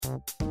Ok,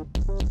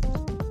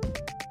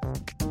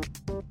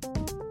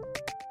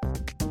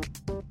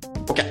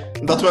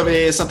 da tror jeg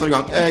vi setter I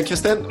gang.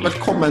 Kristin,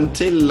 velkommen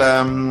til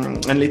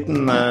en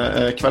liten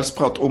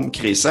kveldsprat om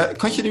krise.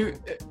 Kan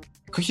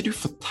ikke du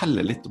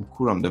fortelle litt om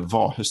hvordan det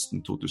var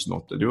høsten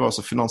 2008? Du var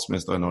altså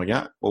finansminister I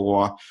Norge,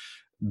 og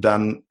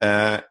den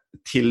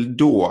til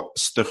da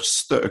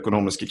største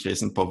økonomiske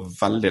krisen på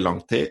veldig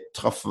lang tid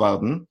traff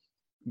verden,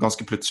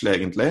 ganske plutselig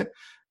egentlig.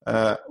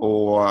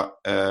 Og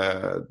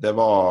det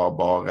var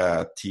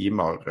bare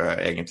timer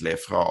egentlig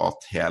fra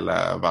at hele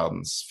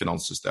verdens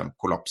finanssystem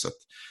kollapset.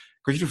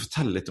 Kan ikke du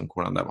fortelle litt om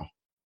hvordan det var?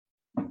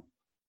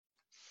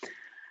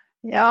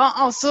 Ja,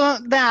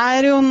 altså det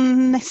jo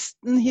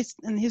nesten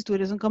en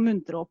historie som kan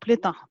muntre opp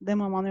litt da. Det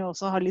må man jo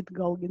også ha litt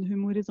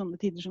galgenhumor I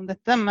sånne tider som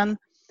dette, men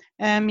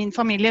min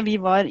familie, vi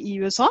var I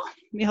USA.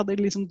 Vi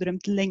hadde liksom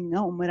drømt lenge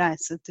om å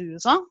reise til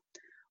USA.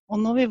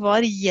 Og når vi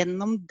var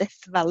gjennom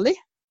Death Valley,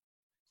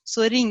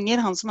 så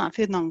ringer han som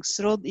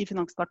finansråd I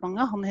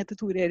Finansdepartementet, han heter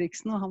Tore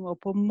Eriksen, og han var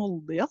på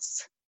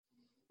Moldejazz,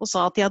 og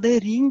sa at de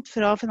hadde ringt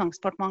fra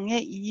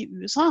Finansdepartementet I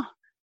USA,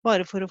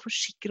 bare for å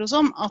forsikre oss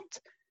om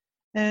at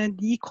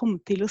de kom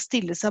til å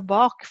stille seg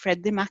bak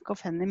Freddie Mac og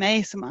Fannie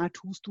Mae, som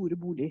to store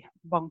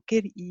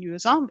boligbanker I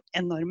USA,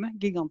 enorme,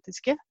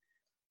 gigantiske,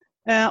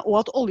 og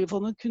at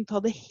oljefondet kunne ta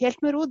det helt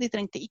med ro, de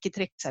trengte ikke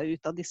trekke seg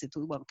ut av disse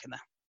to bankene.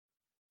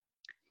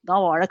 Da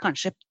var det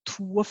kanskje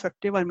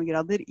 42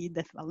 varmegrader I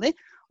Death Valley,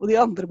 og de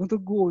andre måtte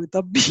gå ut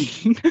av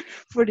bilen,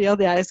 fordi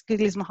at jeg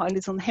skulle liksom ha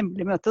litt sånn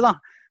hemmelig møte da,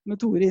 med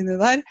Tore inne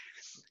der.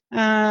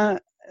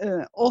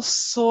 Og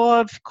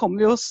så kom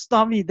vi oss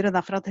da videre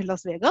derfra til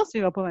Las Vegas,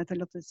 vi var på vei til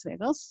Las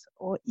Vegas,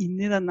 og inn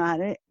I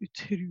denne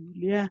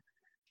utrolige,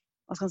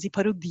 hva skal man si,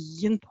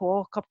 parodien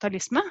på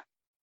kapitalisme.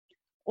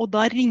 Og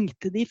da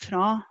ringte de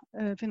fra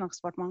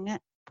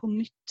Finansdepartementet på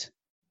nytt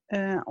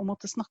og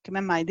måtte snakke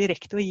med meg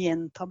direkte og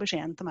gjenta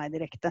beskjeden til meg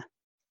direkte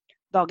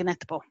dagen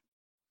etterpå.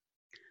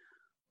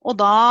 Og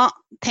da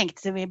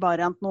tenkte vi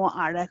bare at nå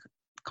det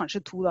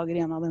kanskje 2 dager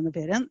igjen av denne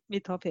ferien.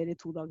 Vi tar ferie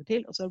 2 dager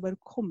til, og så det bare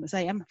å komme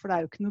seg hjem, for det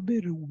jo ikke noe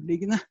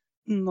beroligende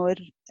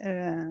når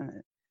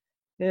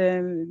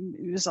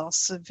USAs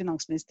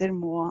finansminister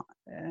må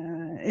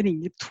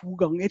ringe 2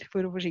 ganger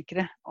for å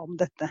forsikre om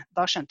dette.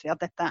 Da skjønte vi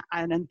at dette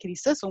en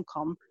krise som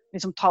kan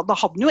liksom da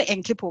hadde den jo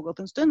egentlig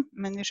pågått en stund,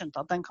 men vi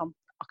skjønte at den kan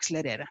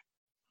akselerere.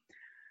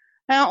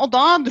 Og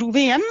da dro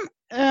vi hjem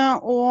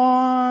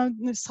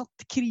og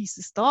satt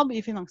krisestab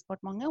I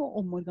Finansdepartementet og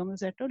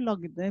omorganiserte og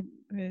lagde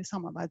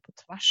samarbeid på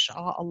tvers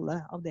av alle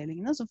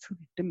avdelingene som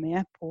fulgte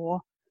med på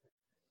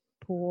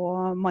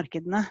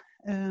markedene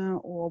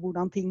og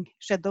hvordan ting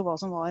skjedde og hva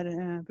som var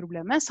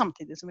problemet,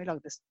 samtidig som vi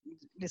lagde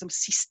liksom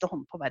siste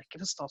hånd på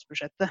verket for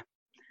statsbudsjettet.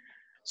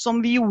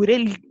 Som vi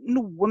gjorde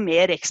noe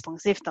mer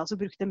ekspansivt, altså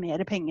brukte mer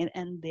penger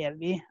enn det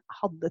vi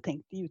hadde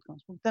tenkt I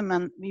utgangspunktet,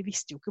 men vi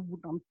visste jo ikke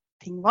hvordan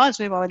ting var,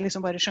 så vi var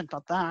liksom bare skjønte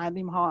at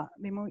vi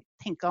må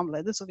tenke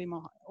annerledes,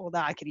 og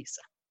det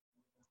krise.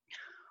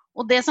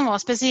 Og det som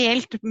var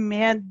spesielt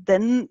med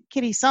den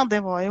krisa, det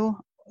var jo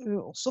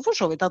også for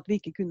så vidt at vi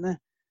ikke kunne,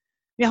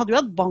 vi hadde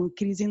jo hatt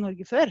bankkrise I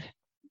Norge før,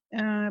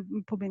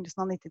 på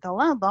begynnelsen av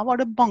 90-tallet, da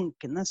var det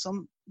bankene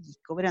som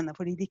gikk over ende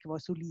fordi de ikke var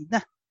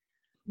solide.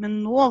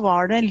 Men nå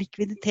var det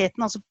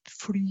likviditeten, altså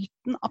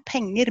flyten av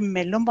penger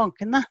mellom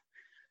bankene,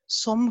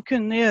 som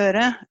kunne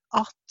gjøre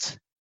at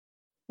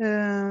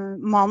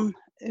man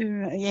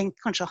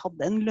kanskje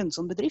hadde en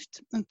lønnsom bedrift,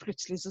 men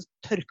plutselig så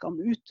tørka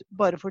den ut,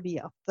 bare fordi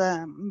at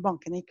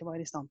bankene ikke var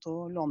I stand til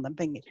å låne dem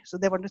penger. Så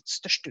det var den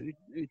største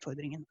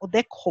utfordringen. Og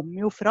det kom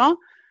jo fra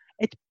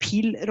et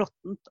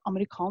pillråttent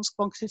amerikansk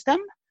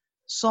banksystem,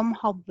 som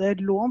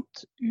hadde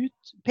lånt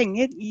ut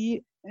penger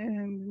I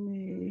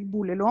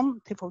boliglån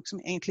til folk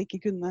som egentlig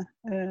ikke kunne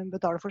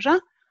betale for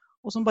seg,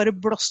 og som bare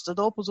blåste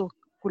det opp, og så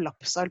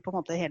kollapsa på en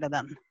måte hele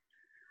den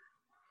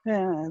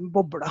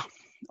bobla.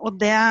 Og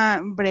det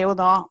ble jo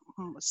da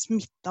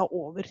smittet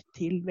over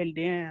til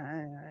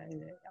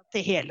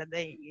til hele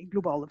det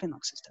globale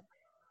finanssystemet.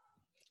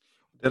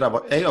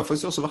 Jeg har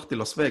faktisk også vært I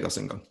Las Vegas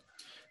en gang.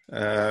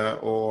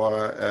 Og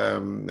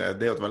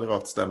det jo et veldig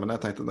rart sted, men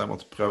jeg tenkte at jeg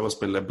måtte prøve å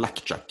spille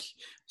blackjack.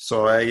 Så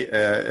jeg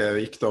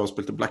gikk da og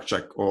spilte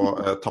blackjack og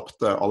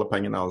tappte alle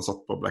pengene jeg hadde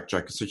satt på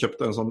blackjack. Så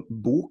kjøpte jeg en sånn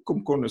bok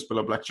om hvordan du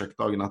spiller blackjack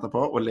dagen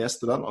etterpå, og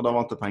leste den, og da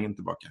vant jeg pengene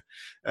tilbake.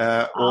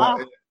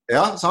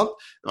 Ja, sant?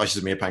 Det var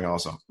ikke så mye penger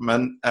altså.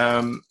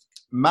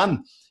 Men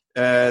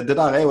det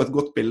der jo et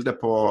godt bilde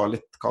på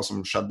litt hva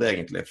som skjedde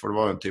egentlig, for det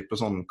var jo en type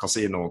sånn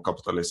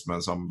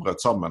kasinokapitalisme som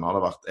brøt sammen,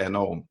 hadde vært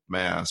enormt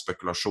med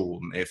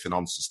spekulasjon I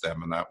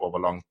finanssystemene over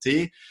lang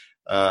tid,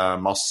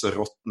 masse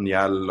rotten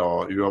gjeld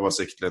og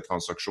uoversiktlige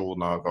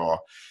transaksjoner og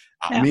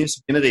mye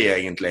svineri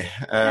egentlig.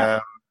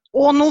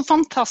 Og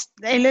noen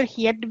eller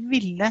helt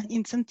ville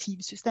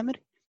insentivsystemer.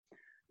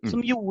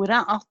 Som gjorde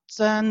at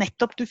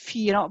nettopp du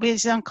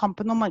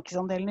kampen om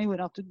markedsandelene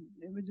gjorde at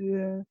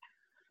du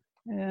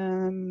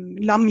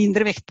la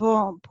mindre vekt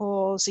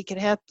på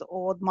sikkerhet,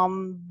 og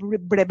man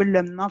ble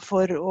belønnet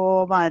for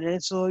å være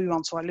så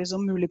uansvarlig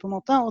som mulig på en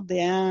måte, og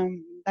det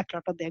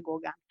klart at det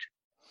går gærent.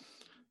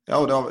 Ja,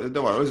 og det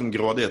var jo liksom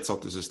grådighet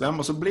satt i system,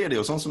 og så blir det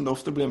jo sånn som det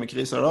ofte blir med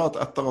kriser da, at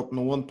etter at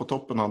noen på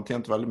toppen har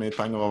tjent veldig mye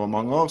penger over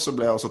mange år, så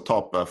ble altså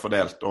tapet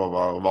fordelt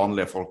over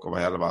vanlige folk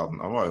over hele verden.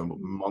 Det var jo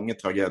mange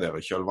tragedier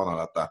i kjølvannet av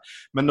dette.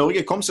 Men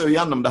Norge kom seg jo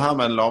gjennom det her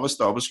med den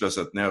laveste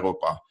arbeidsløsheten i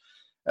Europa.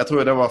 Jeg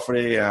tror det var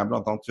fordi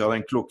blant annet vi hadde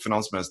en klok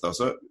finansminister.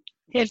 Så,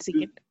 helt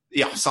sikkert.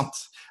 Ja, sant.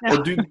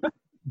 Og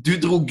du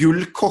dro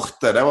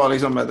gullkortet, det var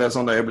liksom det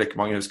sånn øyeblikk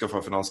mange husker fra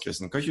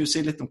finanskrisen. Kan ikke du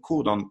si litt om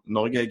hvordan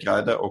Norge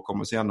greide å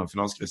komme seg gjennom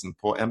finanskrisen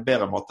på en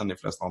bedre måte enn de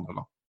fleste andre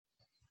land?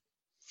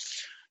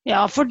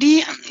 Ja, for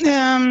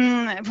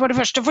det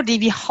første fordi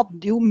vi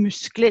hadde jo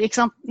muskler, ikke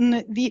sant?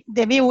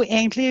 Det vi jo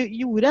egentlig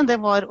gjorde, det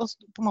var å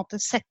på en måte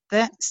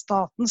sette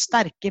statens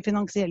sterke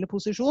finansielle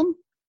posisjon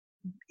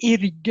i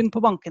ryggen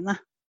på bankene.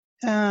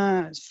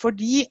 For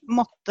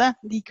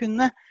de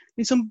kunne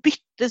liksom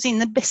bytte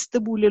sine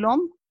beste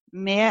boliglån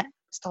med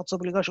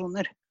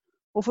statsobligasjoner.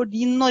 Og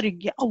fordi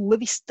alle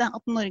visste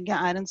at Norge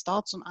en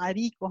stat som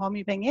rik og har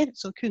mye penger,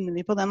 så kunne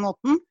vi på den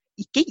måten,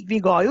 vi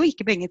ga jo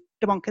ikke penger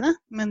til bankene,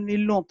 men vi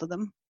lånte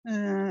dem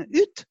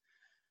ut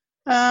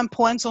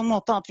på en sånn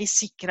måte at vi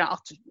sikret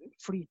at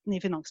flyten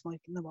i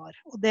finansmarkedene var.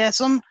 Og det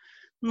som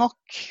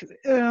nok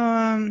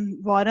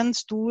var en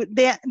stor,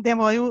 det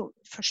var jo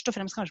først og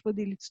fremst kanskje på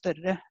de litt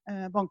større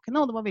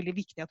bankene, og det var veldig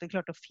viktig at vi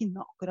klarte å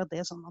finne akkurat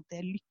det sånn at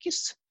det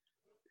lykkes.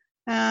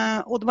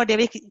 Og det var det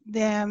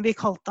vi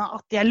kalte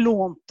at jeg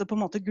lånte på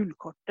en måte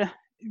gullkortet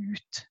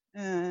ut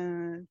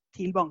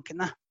til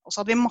bankene. Og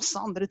så hadde vi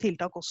masse andre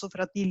tiltak også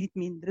for at de litt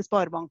mindre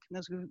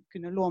sparebankene skulle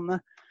kunne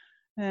låne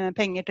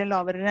penger til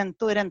lavere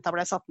rente, og renta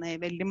ble satt ned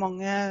i veldig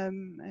mange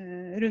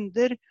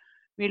runder.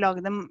 Vi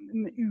lagde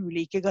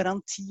ulike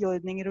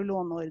garantiordninger og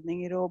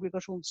låneordninger og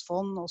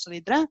obligasjonsfond og så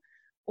videre,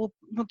 og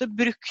på en måte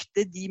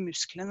brukte de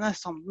musklene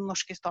som den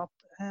norske stat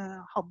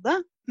hadde,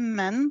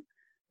 men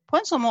på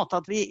en sånn måte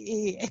at vi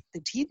i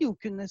ettertid jo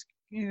kunne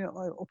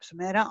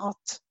oppsummere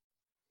at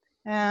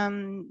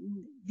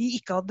vi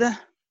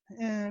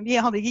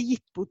hadde ikke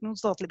gitt bort noen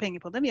statlige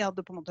penger på det, vi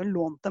hadde på en måte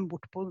lånt dem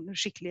bort på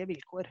skikkelige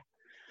vilkår.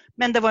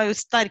 Men det var jo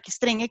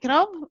strenge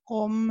krav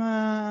om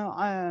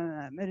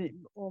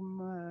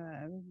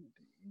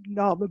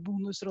lave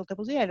bonuser,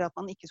 eller at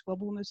man ikke skulle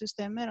ha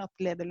bonussystemer, at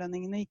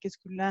lederlønningene ikke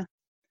skulle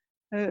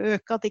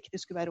øke, at det ikke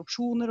skulle være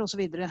opsjoner og så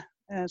videre.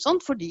 Sånn,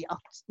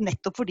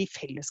 nettopp fordi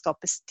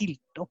fellesskapet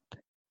stilte opp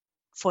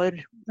for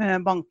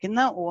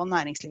bankene og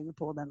næringslivet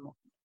på den måten.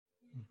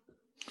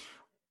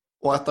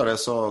 Og etter det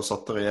så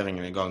satte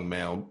regjeringen i gang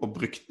med å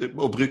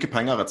bruke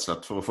penger rett og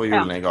slett for å få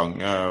hjulene i gang.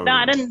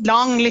 Det en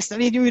lang liste.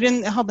 Vi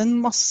hadde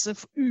en masse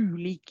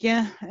ulike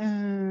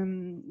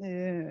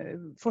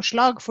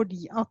forslag,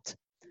 fordi at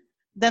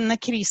denne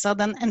krisa,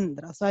 den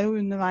endret seg jo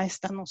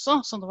underveis den også,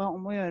 så det var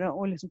om å gjøre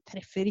å liksom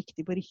treffe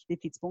riktig på riktig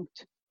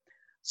tidspunkt.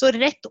 Så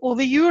rett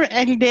over jul,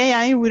 det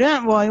jeg gjorde,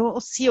 var jo å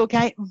si, ok,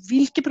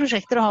 hvilke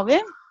prosjekter har vi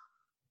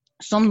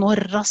som nå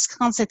raskt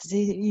kan settes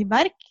i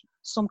verk,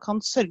 som kan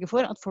sørge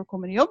for at folk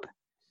kommer i jobb,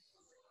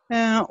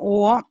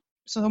 og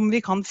som vi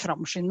kan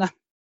framskynde.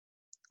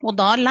 Og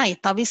da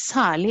leita vi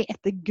særlig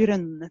etter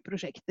grønne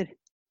prosjekter.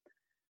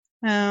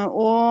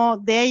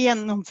 Og det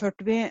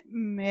gjennomførte vi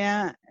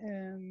med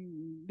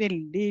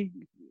veldig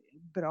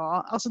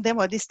bra, altså det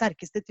var de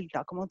sterkeste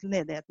tiltakene mot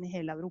ledigheten i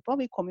hele Europa.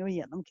 Vi kom jo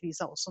gjennom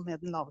krisa også med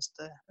den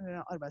laveste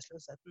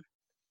arbeidsløsheten.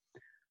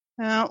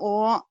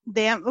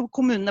 Og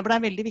kommunene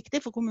ble veldig viktig,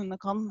 for kommunene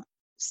kan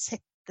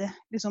sette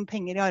liksom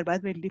penger i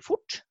arbeid veldig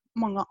fort.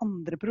 Mange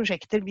andre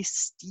prosjekter,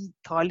 hvis de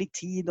tar litt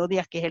tid, og de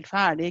ikke helt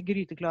ferdige,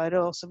 gryteklare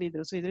og så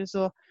videre,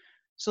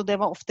 så det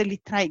var ofte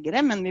litt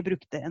treigere, men vi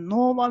brukte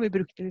Enova, vi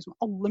brukte liksom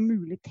alle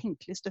mulige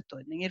tenkelige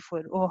støtteordninger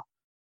for å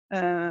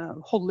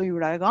holde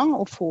hjula i gang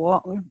og få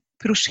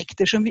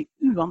prosjekter som vi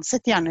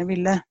uansett gjerne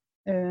ville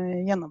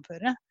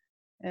gjennomføre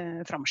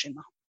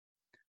framskynda.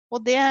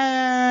 Og det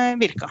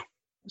virka.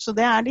 Så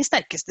det de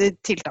sterkeste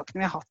tiltakene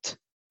vi har hatt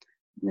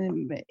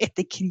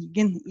etter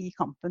krigen i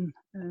kampen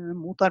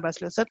mot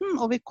arbeidsløsheten,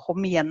 og vi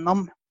kom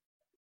gjennom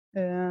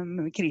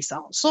krisa.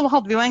 Så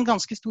hadde vi jo en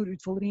ganske stor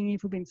utfordring i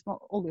forbindelse med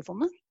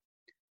oljefondet.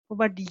 Og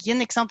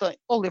verdien, ikke sant?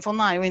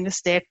 Oljefondet jo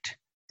investert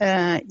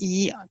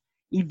i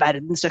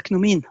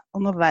verdensøkonomien.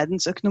 Og når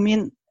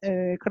verdensøkonomien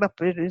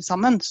klapper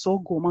sammen, så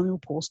går man jo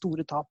på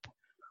store tap.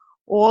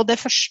 Og det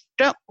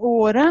første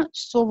året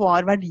så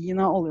var verdien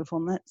av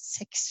oljefondet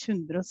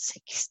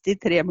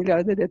 663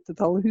 milliarder, dette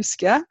tallet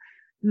husker jeg,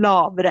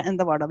 lavere enn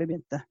det var da vi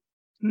begynte.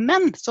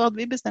 Men så hadde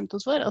vi bestemt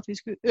oss for at vi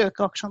skulle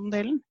øke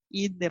aksjeandelen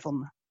i det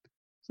fondet.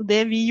 Så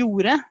det vi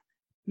gjorde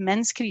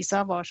mens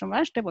krisa var som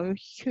verst, det var jo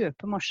å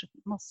kjøpe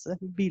masse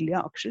billige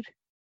aksjer.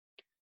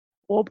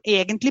 Og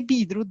egentlig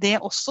bidro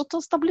det også til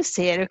å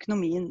stabilisere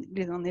økonomien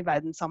i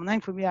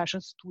verdenssammenheng, for vi så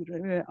stor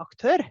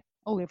aktør,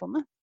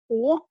 oljefondet.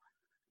 Og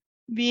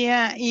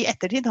i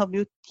ettertid hadde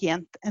vi jo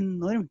tjent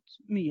enormt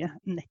mye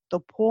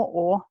nettopp på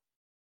å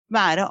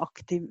være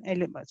aktiv,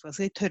 eller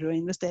tørre å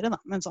investere, da,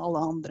 mens alle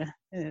andre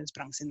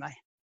sprang sin vei.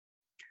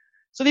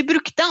 Så vi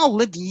brukte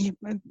alle de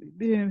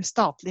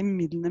statlige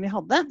midlene vi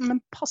hadde,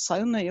 men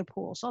passet jo nøye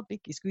på også at vi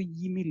ikke skulle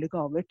gi milde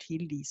gaver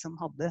til de som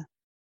hadde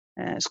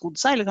skodd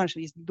seg, eller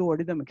kanskje vist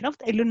dårlig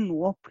dømmekraft, eller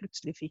nå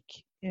plutselig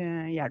fikk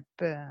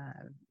hjelp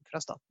fra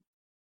staten.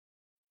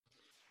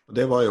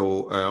 Det var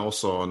jo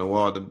også noe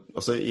av det,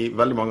 altså i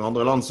veldig mange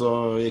andre land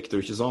så gikk det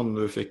jo ikke sånn.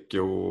 Du fikk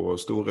jo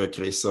store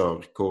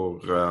kriser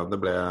hvor det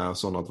ble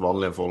sånn at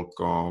vanlige folk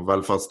og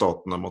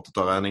velferdsstatene måtte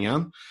ta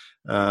regningen.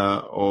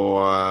 Og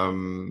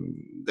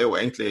det er jo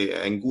egentlig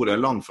en god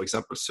del land, for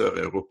eksempel sør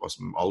i Europa,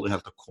 som aldri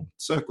helt har kommet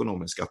så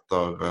økonomisk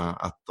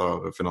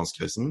etter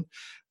finanskrisen.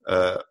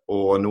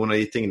 Og noen av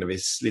de tingene vi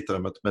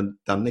sliter med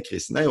denne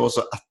krisen er jo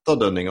også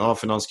etterdønninger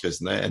av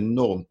finanskrisen. Det er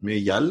enormt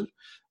mye gjeld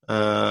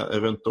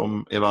rundt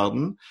om i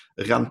verden.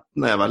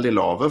 Rentene er veldig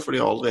lave, for de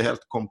har aldri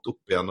helt kommet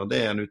opp igjen, og det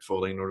er en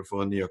utfordring når du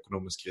får en ny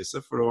økonomisk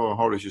krise, for da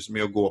har du ikke så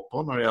mye å gå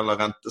på når det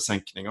gjelder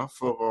rentesenkninger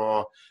for å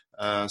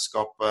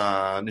skape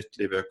nytt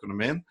liv i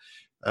økonomien.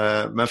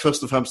 Men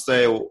først og fremst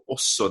er jo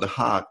også det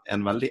her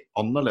en veldig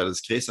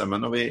annerledes krise,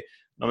 men når vi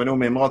nå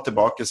mimrer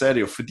tilbake, så er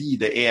det jo fordi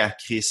det er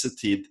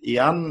krisetid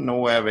igjen.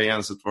 Nå er vi i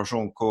en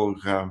situasjon hvor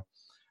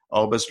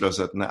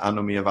arbeidsløsheten er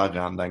enda mye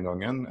verre enn den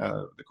gangen.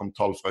 Det kom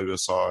tall fra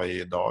USA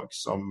i dag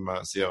som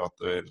sier at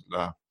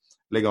det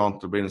ligger an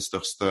til å bli den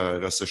største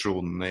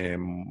resesjonen i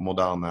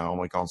moderne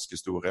amerikansk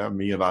historie,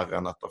 mye verre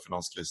enn etter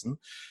finanskrisen.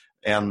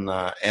 En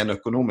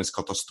økonomisk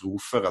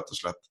katastrofe, rett og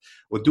slett.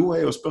 Og da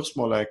er jo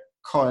spørsmålet,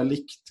 hva er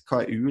likt,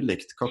 hva er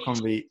ulikt, hva kan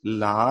vi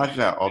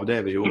lære av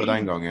det vi gjorde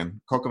den gangen?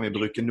 Hva kan vi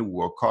bruke nå,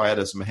 og hva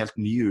er det som er helt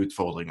nye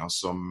utfordringer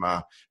som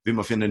vi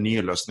må finne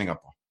nye løsninger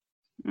på?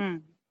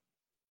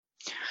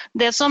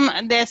 Det som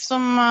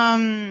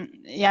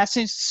jeg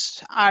synes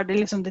er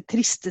det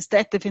tristeste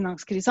etter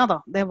finanskrisa,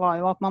 da, det var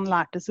jo at man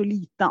lærte så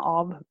lite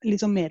av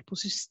liksom mer på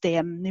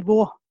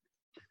systemnivå.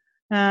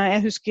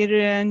 Jeg husker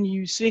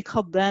Newsweek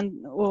hadde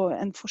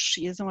en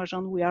forside som var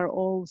sånn «We are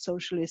all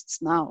socialists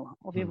now»,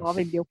 og vi var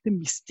veldig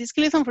optimistiske,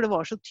 liksom, for det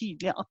var så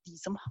tydelig at de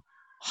som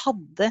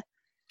hadde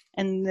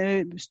en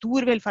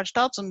stor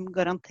velferdsstat som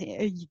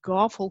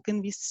ga folk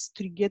en viss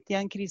trygghet i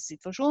en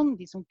krisesituasjon,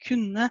 de som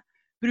kunne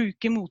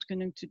bruke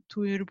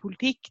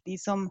motkonjunkturpolitikk, de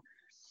som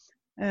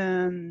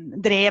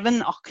drev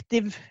en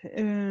aktiv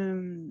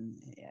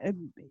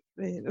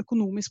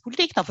økonomisk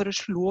politikk da, for å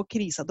slå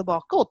krisa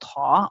tilbake og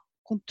ta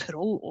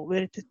kontroll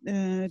over et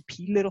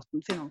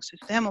pillråttent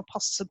finanssystem og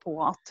passe på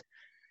at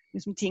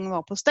liksom, ting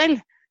var på stell,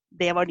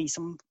 det var de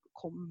som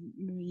kom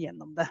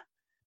gjennom det.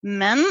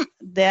 Men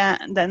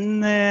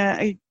den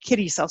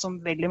krisa som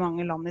veldig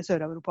mange land i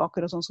Sør-Europa,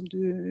 akkurat sånn som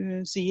du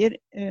sier,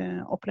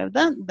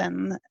 opplevde,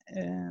 den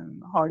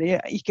har de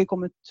ikke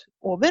kommet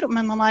over,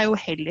 men man er jo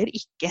heller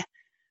ikke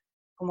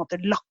på en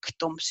måte lagt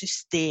om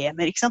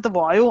systemer, ikke sant? Det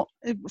var jo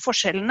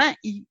forskjellene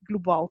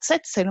globalt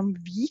sett, selv om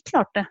vi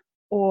klarte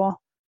å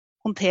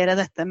håndtere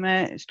dette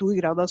med stor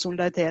grad av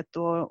solidaritet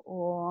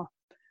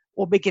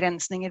og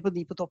begrensninger på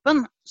de på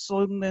toppen,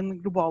 så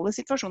den globale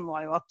situasjonen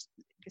var jo at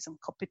liksom,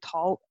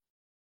 kapital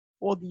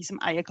og de som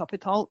eier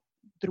kapital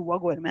dro av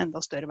gårde med enda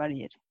større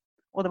verdier.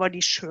 Og det var de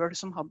selv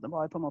som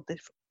var på en måte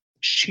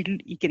skyld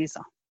i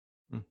krisa.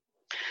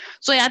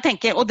 Så jeg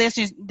tenker, og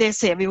det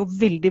ser vi jo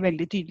veldig,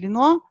 veldig tydelig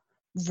nå,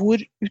 hvor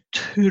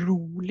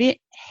utrolig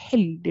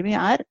heldige vi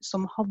er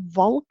som har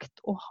valgt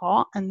å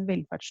ha en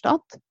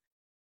velferdsstat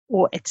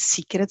og et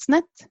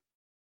sikkerhetsnett,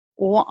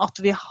 og at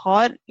vi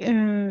har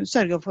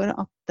sørget for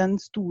at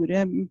den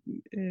store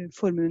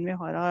formuen vi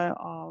har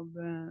av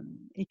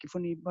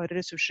ikke-fornybare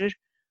ressurser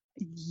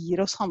gir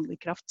oss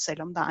handlekraft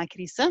selv om det er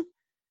krise.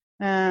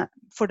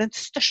 For den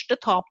største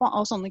tapet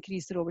av sånne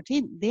kriser over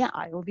tid, det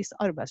er jo hvis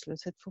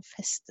arbeidsløshet får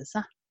feste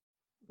seg,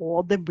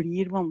 og det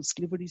blir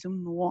vanskelig for de som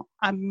nå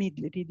er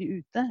midlertidig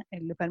ute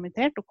eller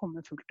permittert å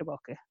komme fullt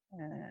tilbake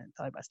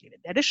til arbeidslivet.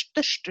 Det er det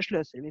største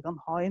sløseriet vi kan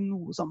ha i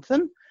noe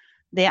samfunn.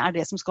 Det er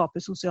det som skaper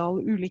sosial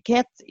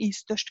ulikhet i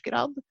størst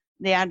grad.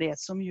 Det er det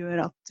som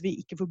gjør at vi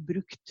ikke får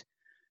brukt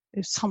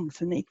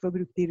samfunnet, ikke får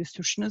brukt de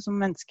ressursene som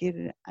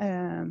mennesker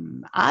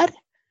er.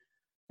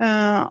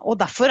 Og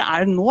derfor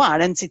nå er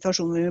det en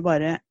situasjon hvor vi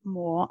bare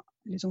må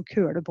liksom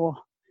køle på.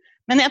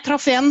 Men jeg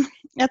traff en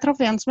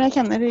som jeg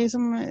kjenner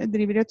som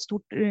driver i et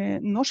stort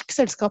norsk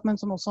selskap, men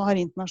som også har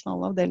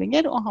internasjonale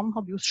avdelinger, og han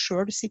hadde jo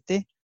selv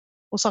sittet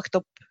og sagt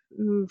opp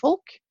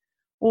folk.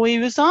 Og i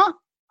USA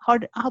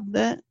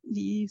hadde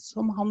de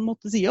som han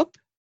måtte si opp,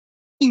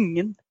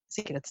 ingen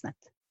sikkerhetsnett.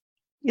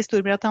 I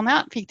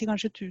Storbritannia fikk de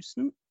kanskje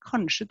 1000,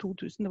 kanskje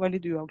 2000, det var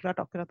litt uavklart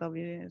akkurat da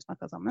vi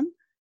snakket sammen,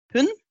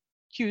 pund.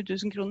 20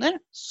 000 kroner,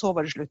 så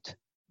var det slutt.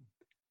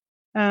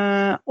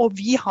 Og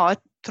vi har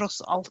tross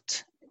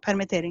alt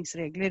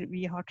permitteringsregler,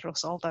 vi har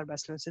tross alt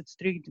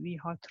arbeidsløshetstrygd, vi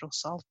har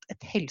tross alt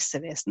et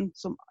helsevesen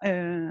som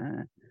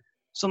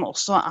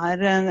også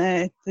er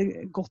et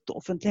godt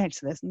offentlig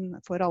helsevesen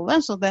for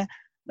alle. Så det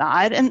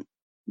er en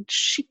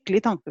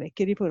skikkelig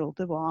tankevekker i forhold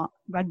til hva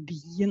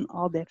verdien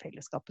av det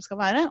fellesskapet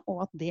skal være,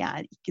 og at det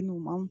er ikke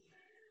noe man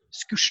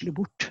skusler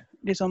bort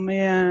liksom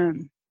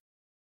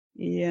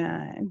i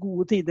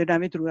gode tider der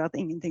vi tror at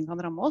ingenting kan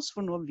ramme oss,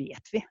 for nå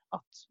vet vi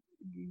at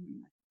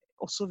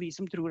også vi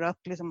som tror at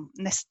liksom,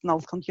 nesten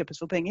alt kan kjøpes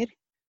for penger,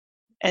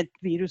 et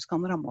virus kan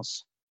ramme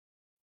oss.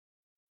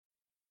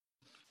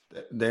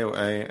 Det jo,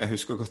 jeg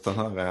husker godt den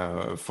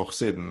her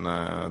forsiden,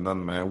 den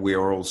med We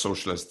are all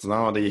socialists.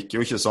 Det gikk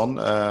jo ikke sånn,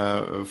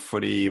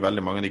 fordi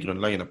veldig mange av de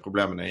grunnleggende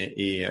problemene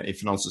i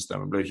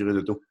finanssystemet ble ikke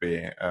ryddet opp i,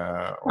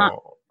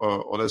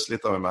 og det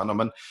sliter vi med ennå.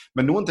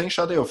 Men noen ting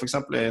skjedde jo, for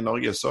eksempel i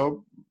Norge, så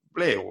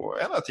ble jo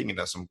en av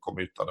tingene som kom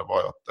ut av det,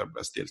 var jo at det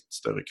ble stilt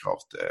større krav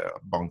til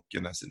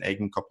bankene sin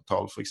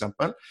egenkapital, for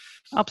eksempel.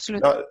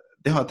 Absolutt. Ja,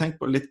 det har jeg tenkt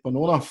litt på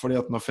nå da, fordi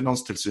at når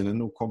Finanstilsynet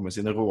nå kom med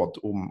sine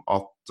råd om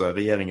at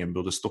regjeringen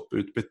burde stoppe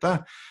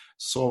utbytte,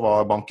 så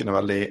var bankene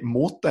veldig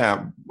mot det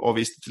og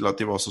viste til at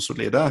de var så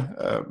solide.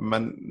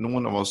 Men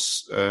noen av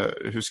oss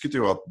husket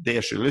jo at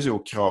det skyldes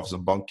jo krav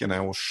som bankene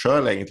jo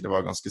selv egentlig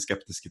var ganske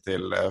skeptiske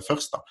til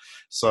først da.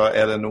 Så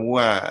det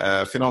noe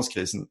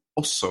finanskrisen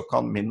også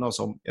kan minne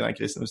oss om i den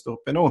krisen vi står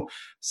oppe i nå,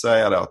 så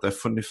det at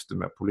det fornuftig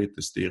med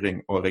politisk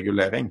styring og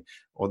regulering.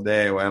 Og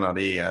det jo en av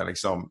de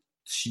liksom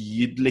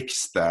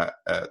tydeligste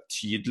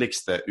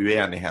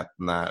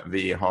uenighetene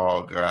vi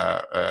har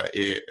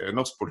i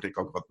norsk politikk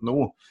akkurat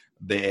nå.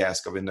 Det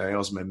skal vi nøye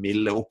oss med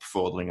milde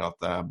oppfordringer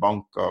til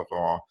banker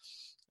og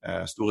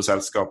store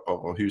selskaper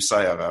og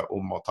huseiere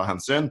om å ta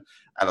hensyn,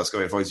 eller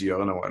skal vi faktisk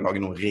lage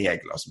noen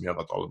regler som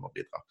gjør at alle må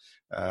bidra.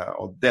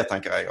 Og det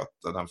tenker jeg at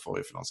den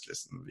forrige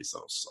finanskrisen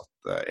viser oss at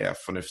det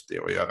fornuftig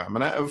å gjøre.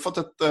 Men jeg har fått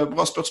et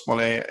bra spørsmål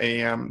i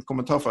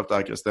kommentarfeltet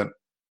her, Kristin.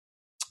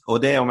 Og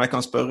det om jeg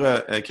kan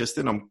spørre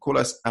Kristin om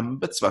hvordan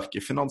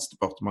embetsverket i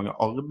Finansdepartementet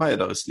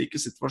arbeider i slike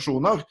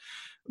situasjoner.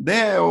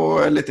 Det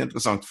jo litt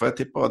interessant, for jeg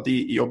tipper at de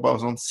jobber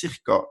sånn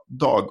cirka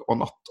dag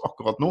og natt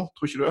akkurat nå,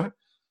 tror ikke du det?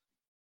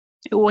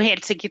 Jo,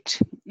 helt sikkert.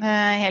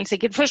 Helt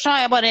sikkert. Først har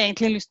jeg bare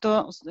egentlig lyst til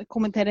å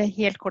kommentere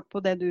helt kort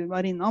på det du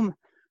var innom,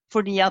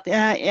 fordi at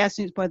jeg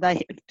synes bare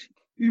det helt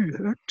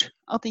uhørt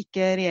at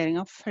ikke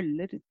regjeringen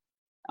følger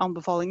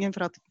anbefalingen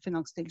fra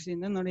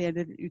Finanstilsynet når det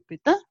gjelder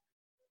utbytte.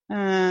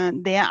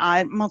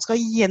 Man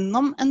skal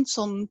gjennom en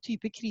sånn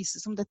type krise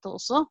som dette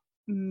også,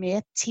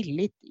 med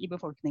tillit i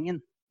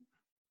befolkningen.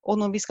 Og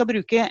når vi skal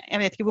bruke,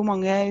 jeg vet ikke hvor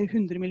mange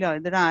 100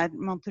 milliarder det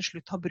man til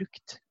slutt har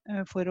brukt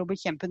for å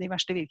bekjempe de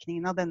verste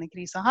virkningene av denne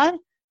krisen her,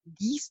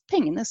 de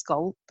pengene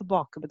skal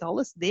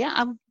tilbakebetales. Det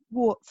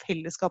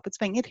fellesskapets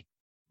penger.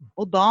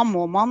 Og da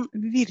må man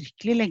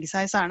virkelig legge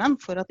seg i selen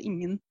for at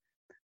ingen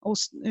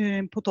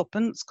på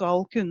toppen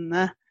skal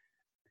kunne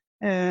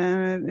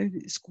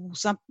sko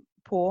seg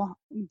på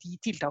de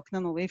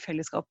tiltakene nå vi i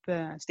fellesskap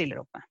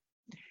stiller opp med.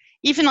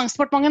 I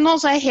Finansdepartementet nå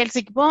så jeg helt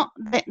sikker på,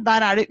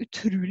 der det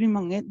utrolig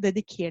mange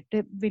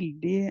dedikerte,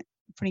 veldig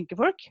flinke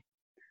folk.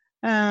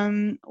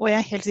 Og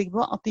jeg helt sikker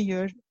på at de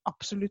gjør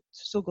absolutt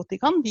så godt de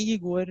kan. De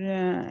går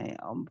i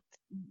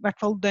hvert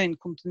fall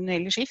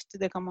døgnkontinuerlig skift,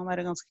 det kan man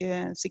være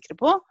ganske sikre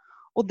på.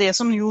 Og det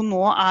som jo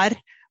nå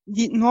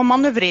nå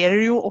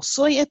manøvrerer jo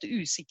også i et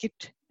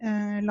usikkert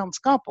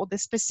landskap. Og det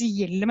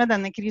spesielle med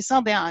denne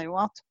krisen, det jo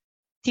at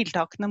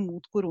tiltakene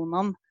mot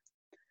koronaen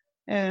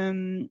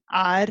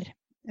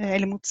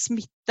eller mot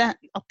smitte,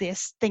 at det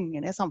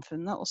stenger ned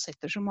samfunnet og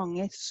setter så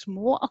mange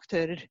små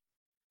aktører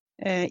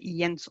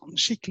i en sånn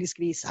skikkelig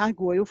skvis. Her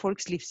går jo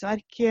folks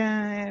livsverk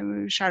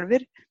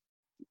skjelver,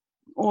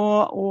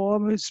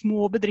 og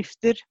små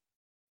bedrifter,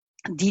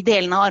 de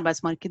delene av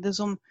arbeidsmarkedet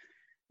som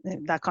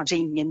der kanskje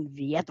ingen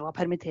vet hva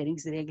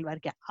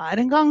permitteringsregelverket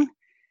engang,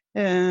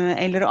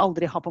 eller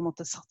aldri har på en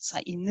måte satt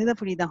seg inn i det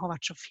fordi det har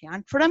vært så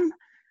fjernt for dem.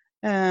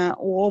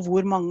 Og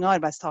hvor mange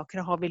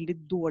arbeidstakere har veldig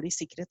dårlig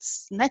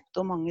sikkerhetsnett,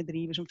 og mange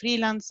driver som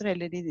frilansere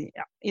eller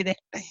i det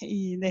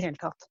hele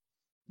tatt.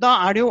 Da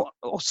det jo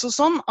også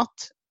sånn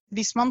at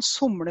hvis man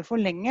somler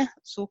for lenge,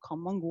 så kan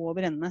man gå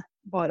over ende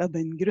bare av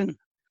den grunn.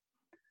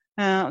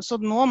 Så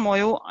nå må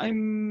jo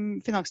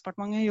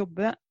Finansdepartementet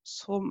jobbe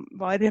som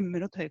hva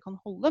remmer og tøy kan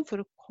holde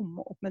for å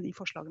komme opp med de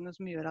forslagene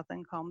som gjør at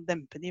den kan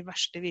dempe de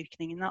verste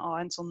virkningene av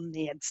en sånn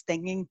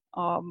nedstenging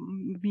av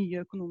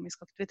mye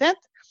økonomisk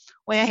aktivitet.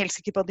 Og jeg helt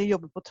sikker på at de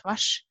jobber på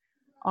tvers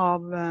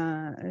av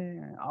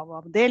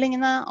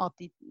avdelingene, at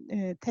de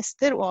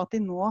tester, og at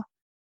de nå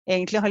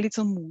egentlig har litt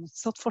sånn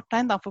motsatt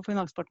fortegn, for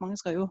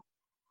Finansdepartementet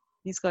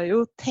skal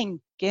jo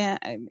tenke,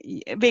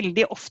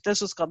 veldig ofte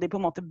så skal de på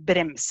en måte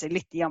bremse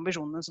litt de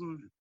ambisjonene som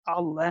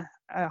alle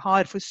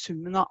har, for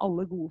summen av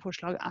alle gode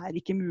forslag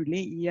ikke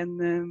mulig i en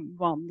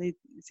vanlig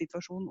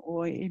situasjon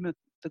å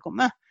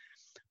imøtekomme.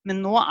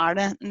 Men nå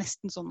det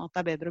nesten sånn at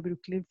det bedre å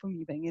bruke litt for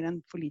mye penger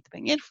enn for lite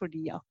penger,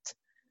 fordi at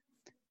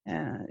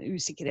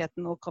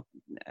usikkerheten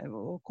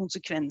og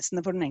konsekvensene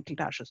for den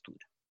enkelte så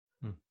store.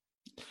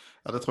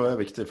 Ja, det tror jeg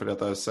viktig, fordi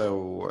at jeg ser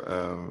jo,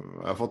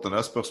 jeg har fått en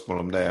del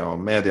spørsmål om det,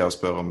 og media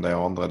spør om det,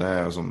 og andre, det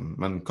jo sånn,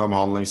 men hva med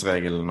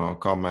handlingsregelen,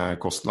 og hva med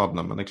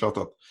kostnadene? Men det klart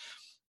at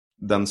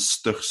den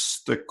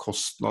største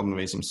kostnaden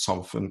vi som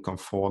samfunn kan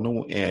få nå,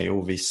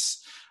 jo hvis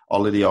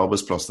alle de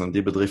arbeidsplassene,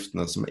 de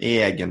bedriftene som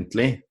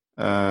egentlig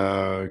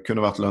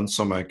kunne vært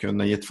lønnsomme,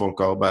 kunne gitt folk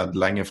arbeid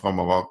lenge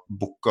fremover,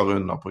 bukker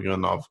under på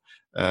grunn av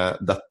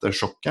dette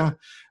sjokket.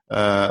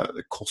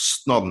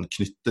 Kostnaden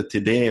knyttet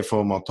til det i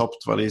form av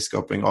tapt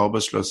verdiskaping,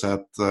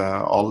 arbeidsløshet,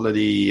 alle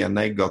de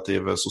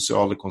negative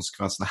sosiale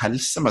konsekvensene,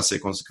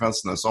 helsemessige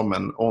konsekvensene som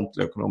en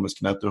ordentlig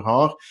økonomisk nedtur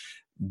har,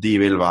 de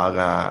vil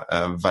være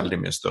veldig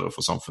mye større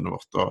for samfunnet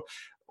vårt.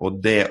 Og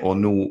det å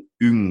nå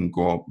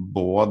unngå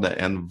både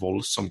en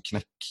voldsom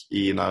knekk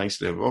i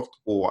næringslivet vårt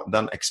og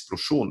den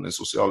eksplosjonen i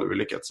sosial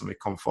ulikhet som vi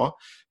kan få,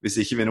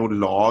 hvis ikke vi nå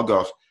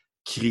lager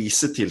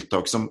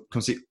krisetiltak som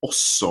kan si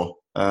også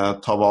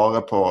tar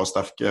vare på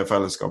sterke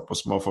fellesskap og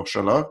små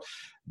forskjeller,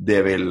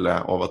 det vil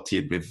over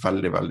tid bli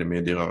veldig, veldig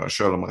mye dyrere,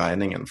 selv om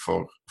regningen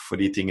for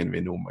de tingene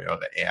vi nå må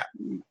gjøre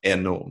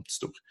enormt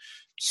stor.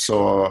 Så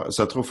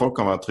jeg tror folk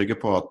kan være trygge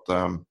på at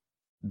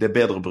det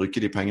bedre å bruke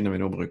de pengene vi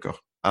nå bruker,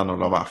 enn å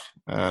la være.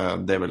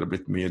 Det ville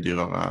blitt mye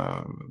dyrere,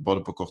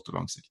 både på kort og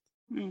lang sikt.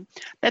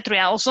 Det tror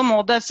jeg også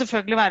må det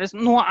selvfølgelig være.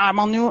 Nå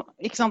man jo,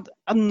 ikke sant,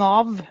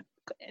 NAV,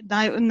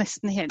 det jo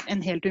nesten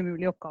en helt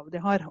umulig oppgave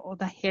de har,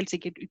 og det helt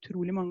sikkert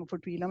utrolig mange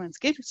fortvilte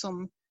mennesker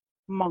som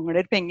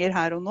mangler penger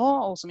her og nå,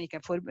 og som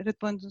ikke forberedt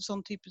på en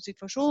sånn type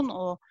situasjon,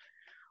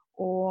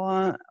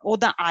 og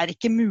det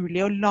ikke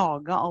mulig å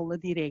lage alle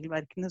de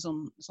regelverkene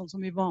sånn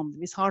som vi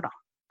vanligvis har da.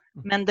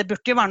 Men det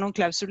burde jo være noen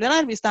klausuler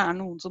der, hvis det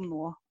noen som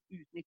nå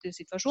utnytter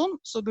situasjonen,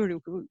 så burde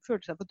jo ikke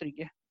føle seg for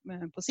trygge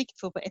på sikt,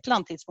 for på et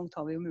eller annet tidspunkt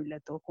har vi jo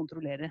mulighet til å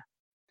kontrollere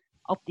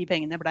at de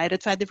pengene ble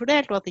rettferdig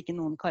fordelt, og at ikke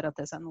noen karret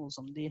til seg noe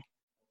som de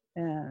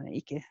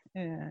ikke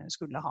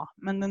skulle ha.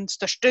 Men den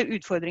største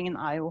utfordringen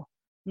jo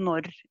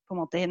når på en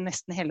måte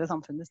nesten hele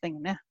samfunnet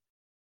stenger ned,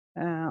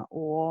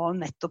 og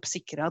nettopp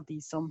sikre at de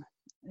som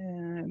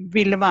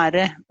ville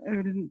være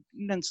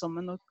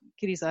lønnsomme når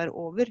krisen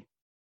over,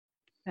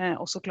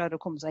 også klarer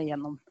å komme seg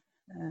gjennom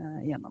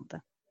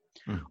det.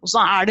 Og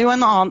så det jo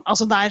en annen,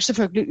 altså det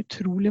selvfølgelig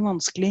utrolig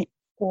vanskelig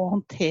å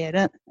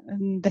håndtere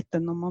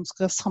dette når man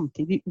skal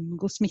samtidig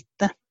unngå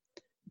smitte.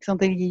 Ikke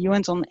sant? Det gir jo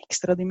en sånn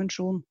ekstra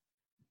dimensjon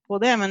på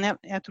det, men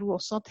jeg tror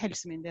også at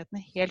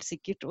helsemyndighetene helt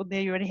sikkert, og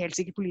det gjør det helt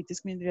sikkert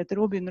politiske myndigheter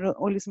også, begynner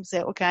å liksom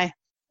se, ok,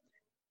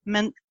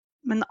 men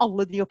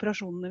alle de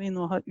operasjonene vi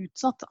nå har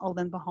utsatt, all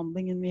den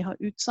behandlingen vi har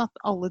utsatt,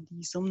 alle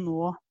de som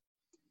nå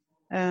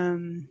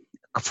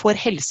får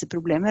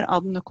helseproblemer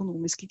av den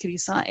økonomiske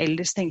krisen,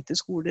 eller stengte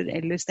skoler,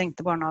 eller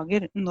stengte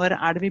barnehager, når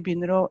det vi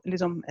begynner å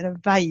liksom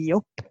veie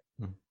opp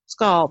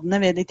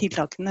skadene ved de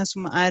tiltakene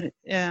som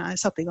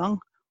satt i gang,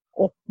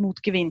 opp mot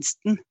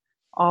gevinsten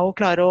av å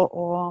klare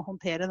å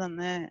håndtere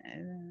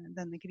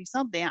denne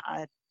krisen, det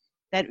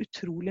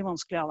utrolig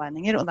vanskelige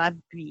avveininger, og der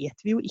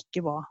vet vi jo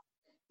ikke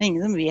det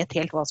ingen som vet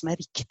helt hva som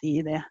riktig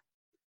i det,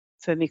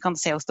 før vi kan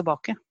se oss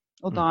tilbake.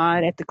 Og da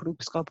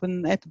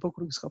etterpåklokskapen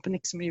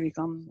ikke så mye vi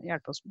kan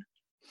hjelpe oss med.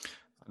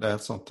 Det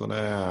helt sant, og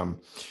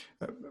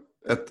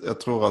jeg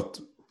tror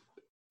at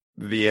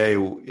vi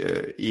jo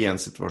i en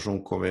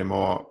situasjon hvor vi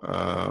må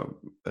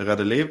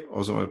redde liv,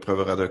 og så må vi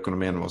prøve å redde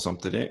økonomien vår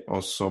samtidig,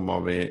 og så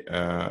må vi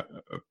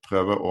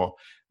prøve å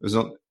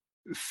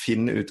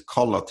finne ut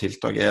hva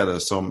tiltak det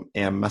som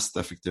mest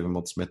effektive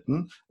mot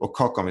smitten, og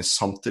hva kan vi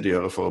samtidig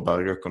gjøre for å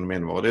berge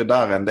økonomien vår. Det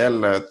der en del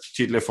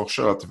tydelige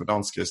forskjeller til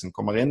finanskrisen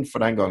kommer inn,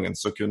 for den gangen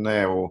så kunne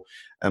jo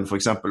en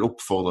for eksempel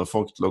oppfordre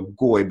folk til å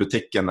gå i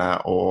butikkene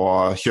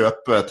og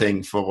kjøpe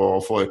ting for å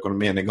få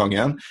økonomien i gang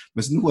igjen,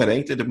 mens nå det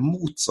egentlig det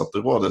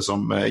motsatte rådet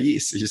som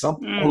gis, ikke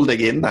sant? Hold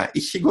deg inne,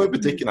 ikke gå i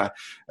butikkene.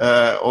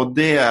 Og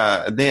det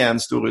en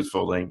stor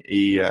utfordring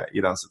i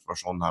den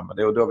situasjonen her, men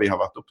det jo da vi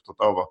har vært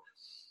opptatt av å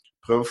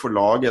prøve å få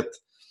laget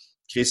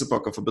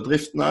krisepakker for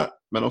bedriftene,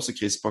 men også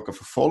krisepakker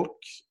for folk.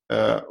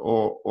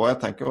 Og jeg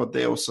tenker at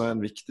det også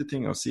en viktig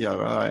ting å si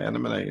her, og jeg enig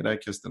med deg i det,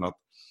 Kristin, at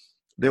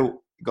det jo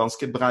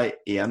ganske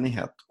bred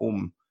enighet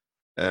om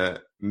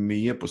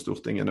mye på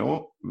Stortinget nå,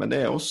 men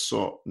det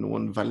også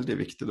noen veldig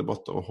viktige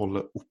debatter å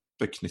holde oppe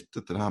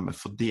knyttet til det her med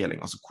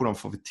fordeling, altså hvordan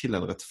får vi til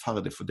en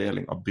rettferdig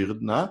fordeling av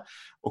byrdene,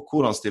 og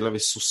hvordan stiller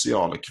vi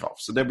sosiale krav.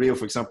 Så det blir jo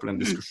for eksempel en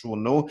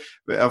diskusjon nå.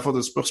 Jeg har fått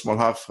et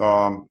spørsmål her fra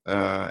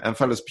en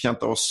felles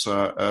bekjent av oss,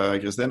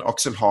 Kristin,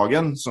 Aksel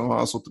Hagen, som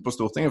har sittet på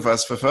Stortinget for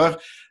SV før.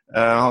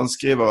 Han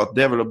skriver at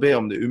det vil å be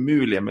om det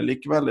umulige, men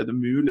likevel det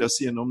mulig å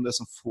si noe om det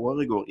som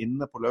foregår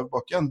inne på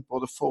Løvebakken,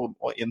 både form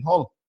og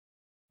innhold.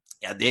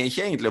 Ja, det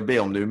ikke egentlig å be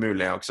om det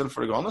umulige, Aksel,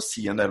 for det går an å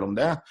si en del om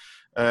det.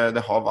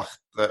 Det har vært,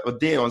 og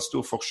det jo en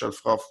stor forskjell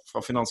fra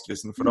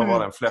finanskrisen, for da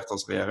var det en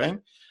flertallsregjering,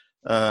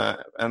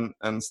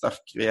 en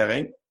sterk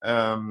regjering.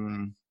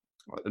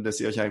 Det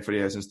sier ikke jeg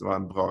fordi jeg synes det var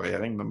en bra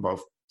regjering, men bare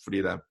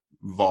fordi det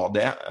var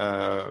det,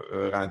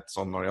 rent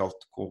sånn når det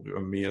gjaldt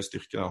hvor mye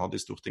styrke den hadde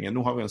i Stortinget.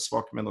 Nå har vi en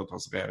svak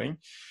mindretallsregjering,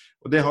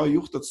 og det har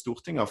gjort at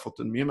Stortinget har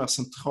fått en mye mer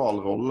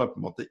sentral rolle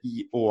på en måte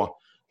i å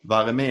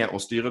være med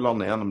og styre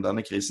landet gjennom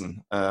denne krisen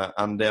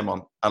enn det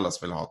man ellers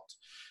ville hatt.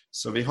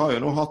 Så vi har jo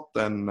nå hatt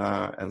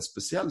en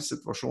spesiell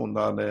situasjon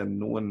der det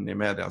noen i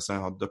media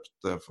som har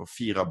døpt for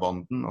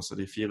firerbanden, altså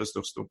de 4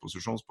 største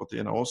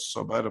opposisjonspartiene, oss,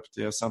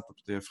 Arbeiderpartiet,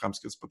 Senterpartiet,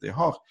 Fremskrittspartiet,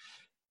 har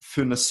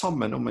funnet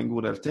sammen om en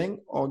god del ting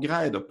og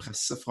greid å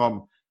presse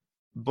fram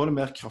både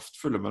mer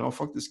kraftfulle, men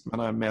også faktisk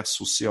mer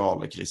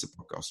sosiale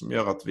krisepakker, som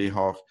gjør at vi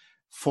har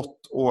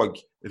fått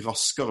og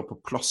raskere på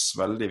plass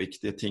veldig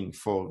viktige ting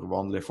for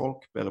vanlige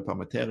folk, bedre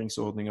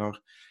permitteringsordninger,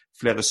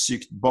 flere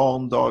sykt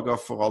barndager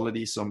for alle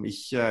de som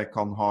ikke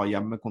kan ha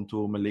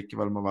hjemmekontor, men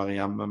likevel må være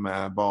hjemme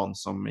med barn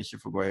som ikke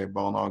får gå i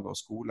barnehage og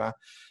skole.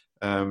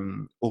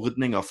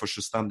 ordninger for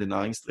selvstendig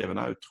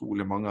næringsdrivende.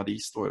 Utrolig mange av de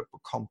står jo på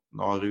kanten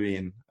av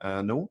ruin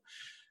nå.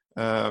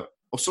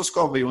 Og så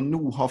skal vi jo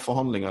nå ha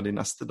forhandlinger de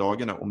neste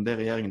dagene om det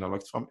regjeringen har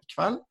lagt frem i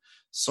kveld,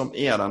 som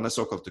denne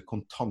såkalte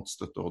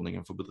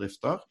kontantstøtteordningen for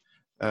bedrifter,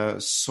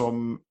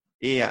 som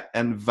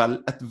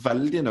et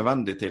veldig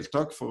nødvendig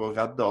tiltak for å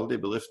redde alle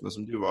de bedriftene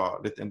som du var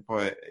litt inne på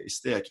i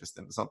sted,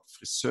 Kristin.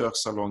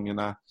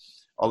 Frisørsalongene,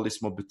 alle de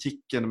små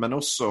butikkene, men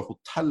også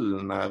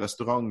hotellene,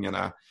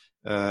 restaurantene,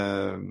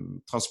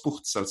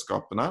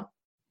 transportselskapene.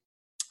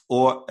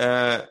 Og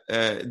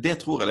det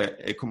tror jeg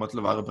det kommer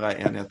til å være bred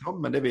enighet om,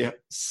 men det vi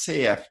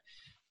ser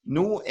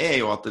nå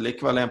jo at det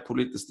likevel en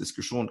politisk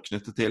diskusjon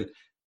knyttet til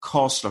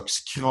hva slags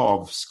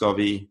krav skal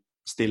vi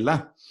stille.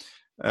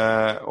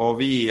 Og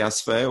vi i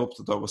SV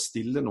opptatt av å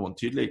stille noen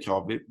tydelige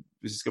krav. Hvis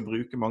vi skal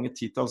bruke mange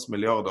titalls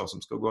milliarder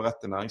som skal gå rett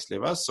til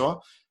næringslivet, så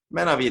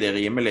mener vi det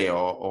rimelig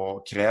å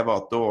kreve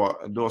at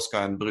da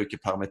skal en bruke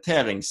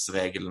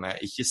permitteringsreglene,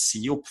 ikke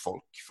si opp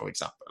folk, for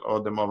eksempel. Og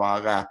det må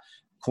være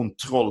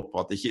kontroll på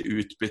at ikke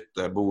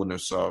utbytte,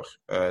 bonuser,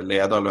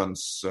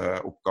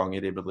 lederlønnsoppgang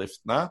i de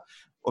bedriftene.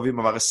 Og vi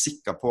må være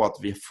sikre på at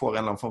vi får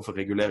en eller annen form for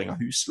regulering av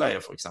husleie,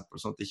 for eksempel,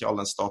 sånn at ikke all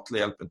den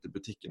statlige hjelpen til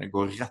butikkene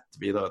går rett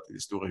videre til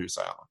de store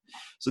huseierne.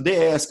 Så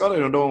det skal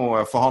det jo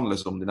da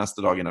forhandles om de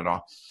neste dagene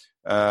da,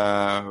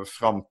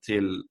 frem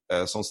til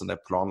sånn som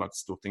det planlagt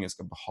Stortinget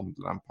skal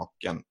behandle den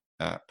pakken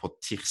på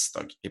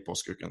tirsdag i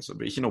påskeuken. Så det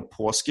blir ikke noe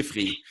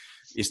påskefri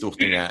i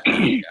Stortinget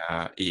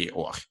i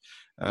år.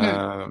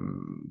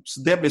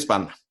 Så det blir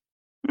spennende.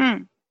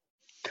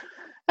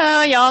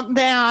 Ja,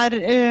 det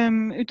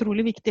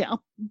utrolig viktig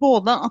at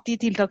både at de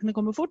tiltakene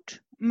kommer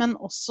fort, men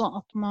også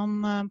at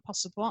man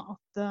passer på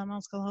at man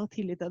skal ha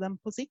tillit til dem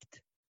på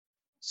sikt.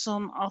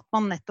 Sånn at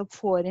man nettopp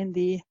får inn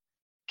de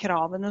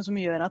kravene som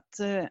gjør at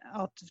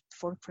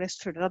folk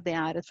flest føler at det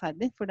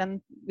rettferdig. For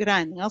den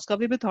regningen skal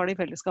vi betale i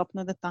fellesskap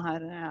når dette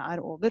her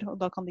over, og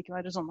da kan det ikke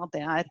være sånn at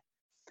det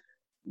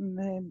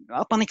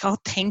at man ikke har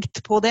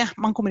tenkt på det.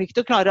 Man kommer ikke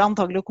til å klare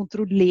antagelig å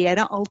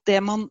kontrollere alt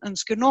det man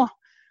ønsker nå.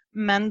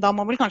 Men da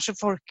må vel kanskje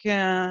folk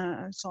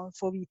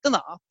få vite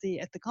da, at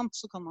i etterkant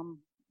så kan man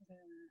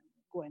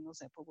gå inn og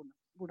se på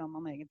hvordan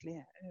man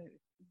egentlig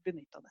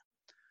benytter det.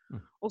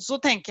 Og så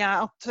tenker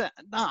jeg at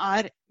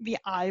vi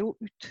jo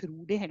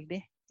utrolig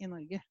heldige i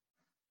Norge.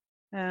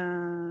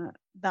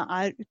 Det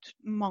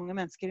mange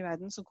mennesker i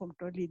verden som kommer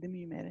til å lide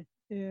mye mer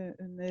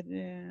under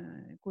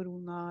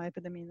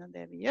koronaepidemien enn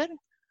det vi gjør.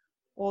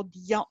 Og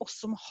de av oss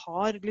som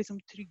har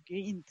liksom trygge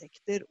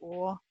inntekter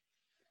og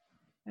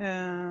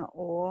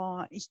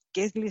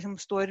ikke liksom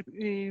står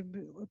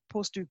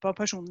på stupet av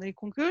personer i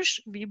konkurs,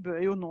 vi bør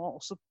jo nå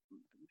også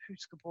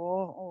huske på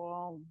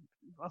å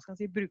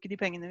bruke de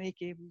pengene vi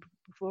ikke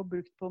får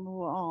brukt på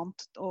noe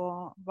annet,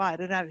 og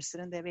være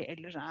rausere enn det vi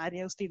ellers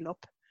i å stille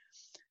opp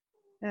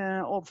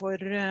overfor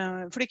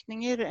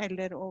flyktninger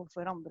eller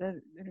overfor andre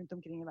rundt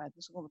omkring i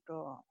verden som kommer til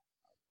å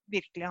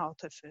virkelig ha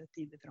tøffe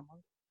tider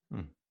fremover.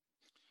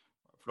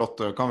 Flott.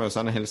 Kan vi jo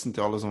sende hilsen til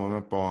alle som var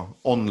med på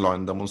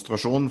online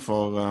demonstrasjon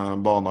for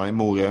barna i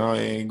Moria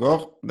i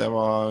går. Det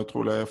var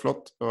utrolig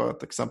flott. Det var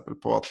et eksempel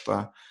på at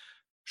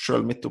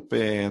selv midt oppe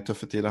i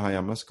tøffe tider her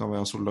hjemme så kan vi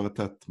ha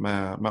solidaritet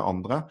med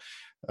andre.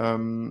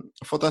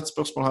 Fått et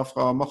spørsmål her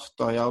fra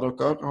Martha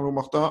Gjerdåker. Hallo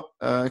Martha.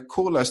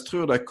 Hvordan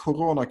tror du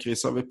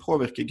koronakrisen vil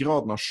påvirke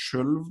graden av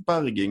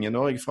selvberging i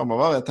Norge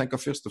fremover? Jeg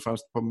tenker først og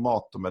fremst på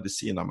mat og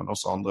medisiner, men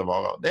også andre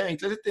varer. Det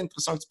egentlig litt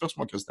interessant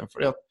spørsmål, Kristin,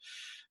 fordi at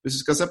hvis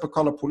vi skal se på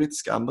hvilke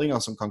politiske endringer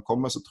som kan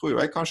komme, så tror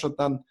jeg kanskje at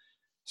den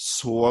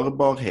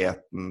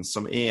sårbarheten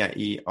som i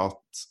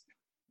at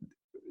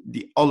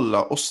de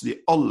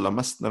aller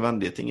mest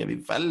nødvendige ting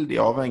vi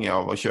veldig avhengig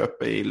av å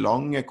kjøpe i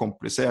lange,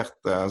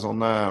 kompliserte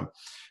sånne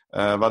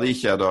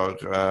verdikjeder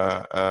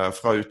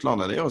fra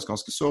utlandet, det gjør oss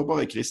ganske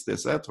sårbare i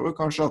kristis. Jeg tror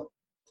kanskje at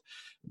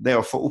det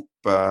å få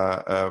opp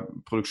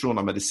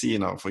produksjon av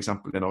medisiner, for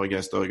eksempel i Norge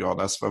i større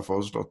grad, SV har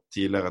foreslått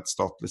tidligere et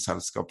statlig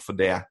selskap for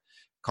det,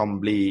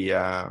 kan bli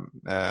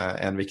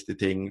en viktig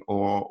ting,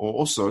 og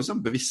også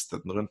liksom,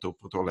 bevisstheten rundt å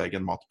opprettholde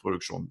egen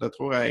matproduksjon. Det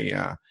tror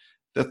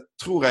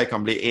jeg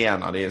kan bli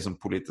en av de liksom,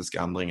 politiske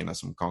endringene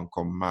som kan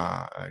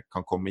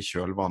komme i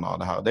kjølvannet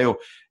av det her. Det jo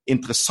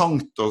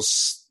interessant å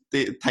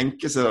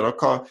tenke seg da,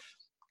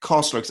 hva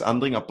slags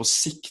endringer på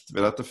sikt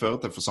vil dette føre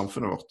til for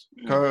samfunnet vårt.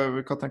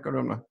 Hva tenker du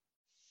om det?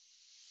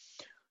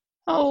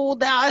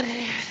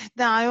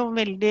 Det jo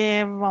veldig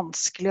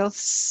vanskelig å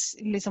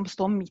liksom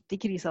stå midt i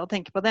krisa og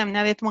tenke på det, men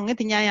jeg vet mange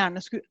ting jeg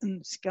gjerne skulle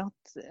ønske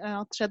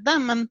at skjedde,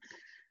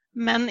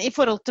 men i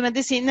forhold til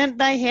medisiner,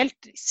 det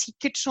helt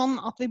sikkert sånn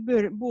at vi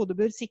både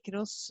bør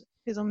sikre oss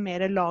liksom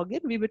mer lager,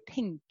 vi bør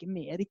tenke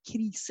mer i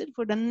kriser,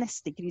 for den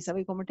neste krisa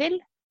vi kommer til,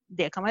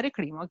 det kan være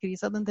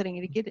klimakrisa, den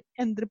trenger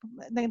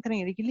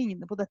ikke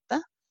ligne på dette.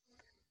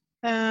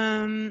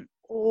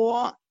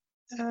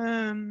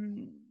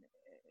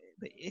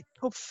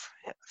 På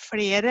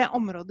flere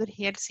områder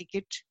helt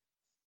sikkert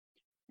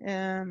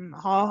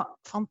ha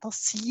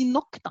fantasi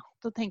nok da,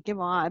 til å tenke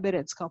hva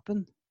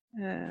beredskapen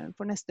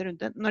for neste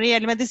runde. Når det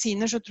gjelder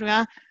medisiner, så tror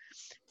jeg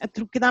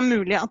tror ikke det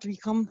mulig at vi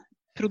kan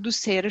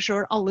produsere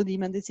selv alle de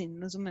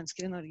medisinene som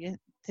mennesker i Norge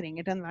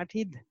trenger til enhver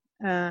tid.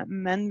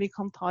 Men vi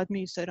kan ta et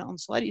mye større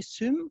ansvar i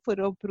sum for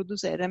å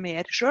produsere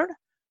mer selv,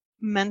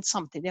 men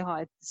samtidig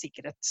ha et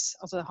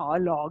altså ha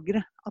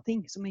lagre av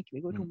ting som ikke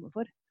vi går tomme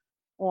for.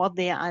 Og at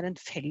det en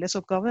felles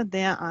oppgave,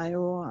 det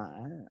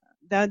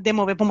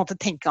må vi på en måte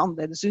tenke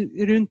annerledes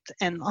rundt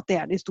enn at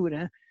det de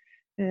store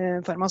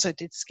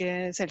farmasøytiske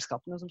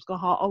selskapene som skal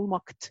ha all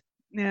makt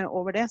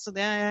over det. Så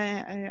det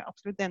jeg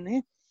absolutt enig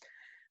i.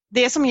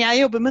 Det som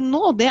jeg jobber med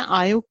nå, det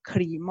jo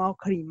klima og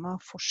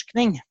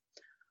klimaforskning.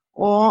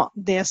 Og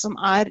det som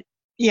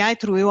jeg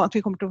tror jo at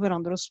vi kommer til å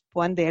forandre oss på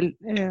en del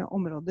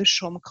områder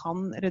som kan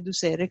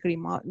redusere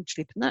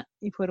klimautslippene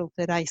i forhold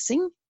til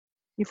reising,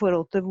 i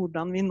forhold til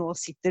hvordan vi nå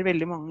sitter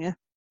veldig mange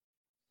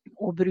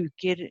og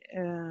bruker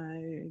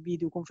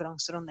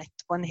videokonferanser og nett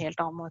på en helt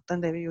annen måte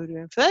enn det vi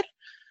gjorde før.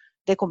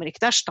 Det kommer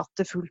ikke til å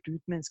erstatte fullt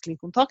ut menneskelig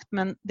kontakt,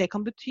 men det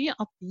kan bety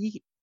at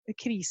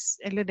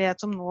eller det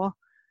som nå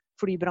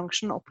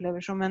flybransjen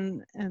opplever som en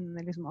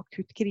liksom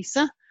akutt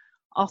krise,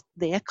 at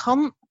det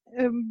kan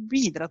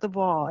bidra til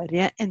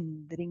varige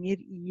endringer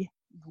i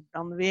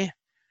hvordan vi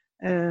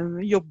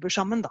jobber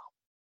sammen da.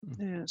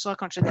 Så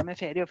kanskje det med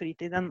ferie og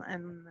fritid en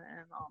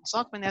annen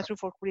sak, men jeg tror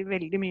folk blir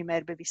veldig mye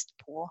mer bevisst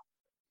på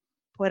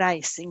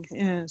reising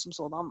som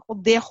sådan. Og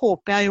det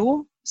håper jeg jo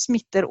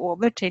smitter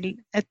over til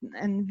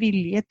en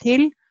vilje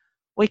til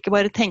å ikke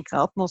bare tenke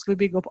at nå skal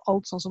vi bygge opp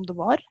alt sånn som det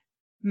var,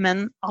 men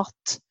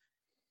at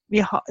vi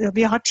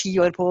har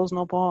 10 år på oss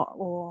nå på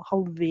å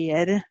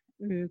halvere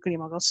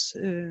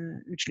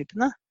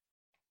klimagassutslippene.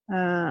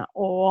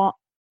 Og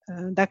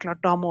det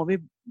klart, da må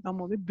vi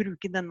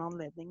bruke denne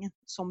anledningen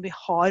som vi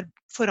har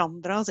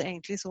forandret oss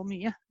egentlig så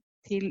mye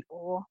til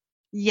å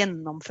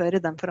gjennomføre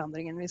den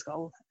forandringen vi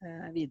skal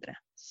videre.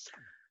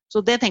 Så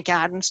det tenker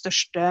jeg den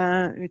største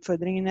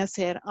utfordringen. Jeg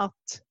ser at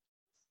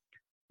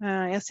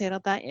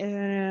det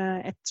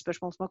et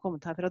spørsmål som har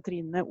kommet her fra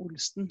Trine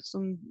Olsen,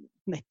 som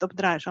nettopp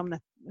dreier seg om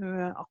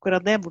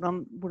akkurat det.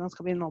 Hvordan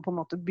skal vi nå på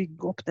en måte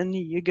bygge opp det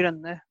nye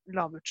grønne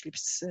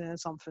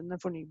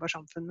lavutslippssamfunnet,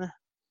 fornybarsamfunnet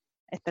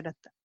etter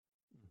dette?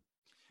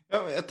 Ja,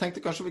 jeg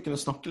tenkte kanskje vi kunne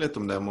snakke litt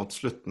om det mot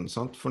slutten,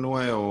 sant? For nå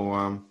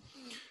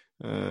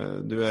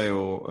det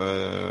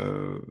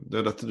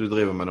dette du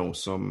driver med nå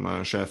som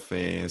sjef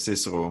i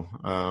Cicero,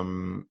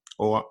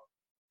 og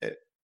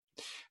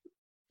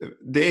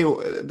det jo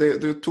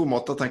 2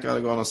 måter, tenker jeg,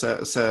 det går an å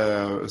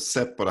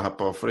se på det her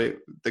på, fordi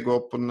det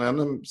går på den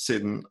ene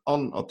siden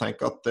an å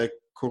tenke at det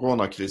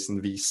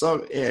koronakrisen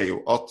viser jo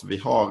at vi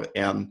har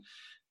en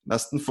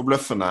nesten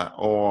forbløffende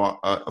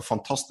og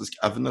fantastisk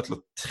evne til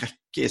å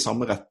trekke i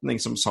samme retning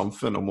som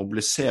samfunn og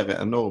mobilisere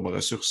enorme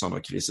ressurser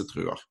når krise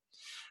truer.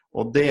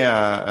 Og det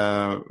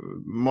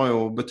må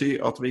jo bety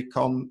at vi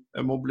kan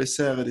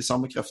mobilisere de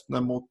samme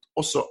kreftene mot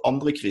også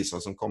andre kriser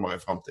som kommer i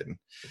fremtiden.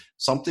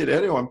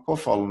 Samtidig det jo en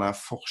påfallende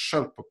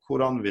forskjell på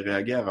hvordan vi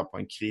reagerer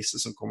på en krise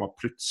som kommer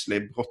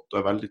plutselig, brått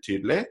og veldig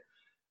tydelig,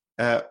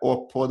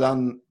 og på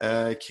den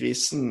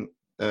krisen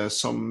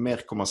som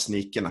mer kommer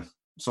snikende,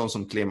 sånn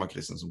som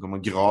klimakrisen som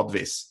kommer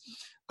gradvis,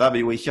 der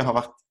vi jo ikke har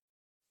vært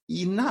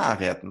i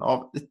nærheten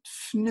av et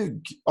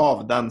fnugg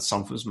av den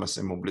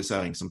samfunnsmessige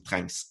mobilisering som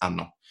trengs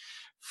ennå.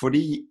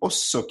 Fordi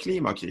også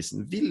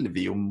klimakrisen vil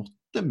vi jo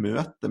måtte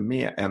møte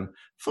med en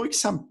for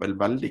eksempel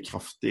veldig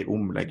kraftig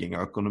omlegging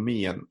av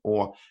økonomien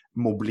og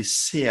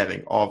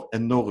mobilisering av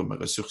enorme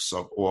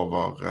ressurser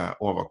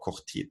over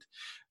kort tid.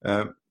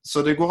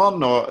 Så det går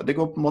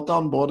på en måte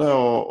an både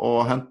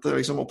å hente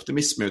liksom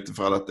optimisme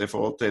utenfra dette i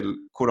forhold til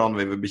hvordan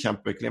vi vil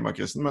bekjempe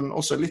klimakrisen, men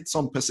også litt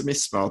sånn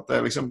pessimisme at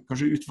det liksom,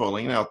 kanskje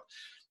utfordringen at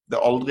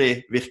det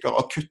aldri virker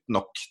akutt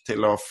nok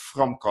til å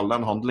framkalle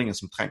den handlingen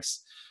som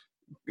trengs.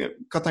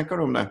 Hva tenker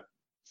du om det?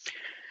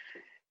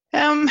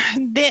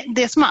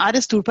 Det som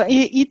et stort på,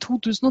 i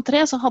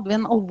 2003 så hadde vi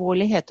en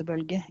alvorlig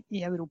hetebølge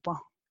i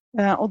Europa,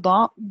 og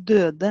da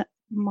døde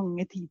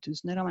mange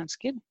titusener av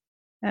mennesker,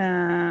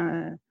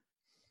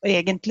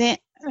 egentlig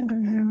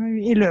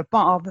i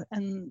løpet av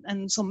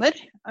en sommer.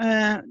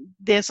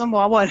 Det som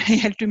var bare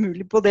helt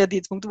umulig på det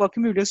tidspunktet var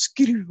ikke mulig å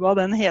skru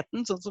av den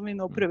heten, sånn som vi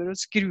nå prøver å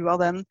skru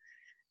av den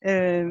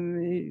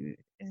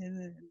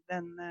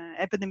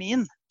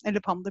epidemien, eller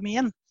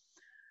pandemien.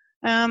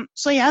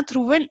 Så jeg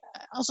tror vel,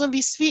 altså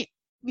hvis vi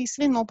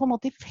nå på en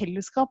måte i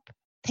fellesskap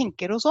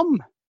tenker oss om,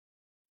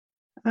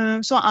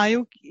 så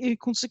jo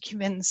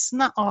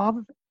konsekvensene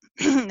av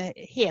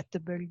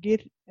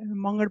hetebølger,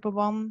 mangel på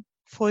vann,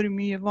 for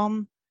mye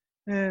vann,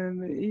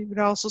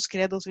 ras og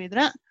skred og så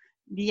videre,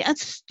 de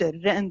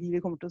større enn de vi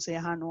kommer til å se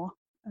her nå.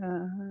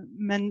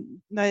 Men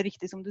det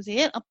riktig som du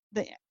sier, at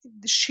det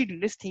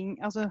skyldes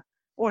ting, altså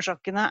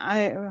årsakene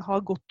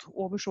har gått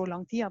over så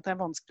lang tid at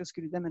det vanskelig å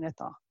skru dem rett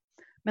av.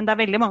 Men det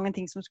veldig mange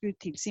ting som skulle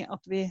tilsi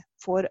at vi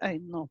får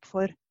øynene opp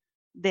for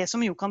det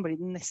som jo kan bli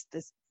den neste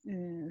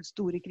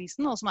store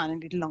krisen, og som en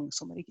litt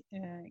langsommere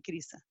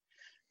krise.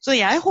 Så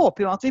jeg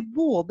håper jo at vi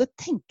både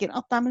tenker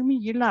at det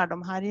mye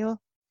lærdom her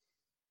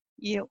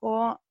i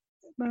å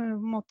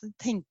måtte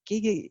tenke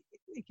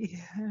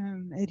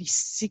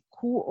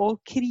risiko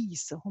og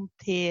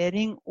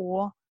krisehåndtering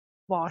og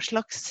hva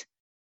slags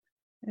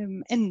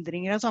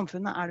endringer av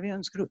samfunnet det vi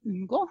ønsker å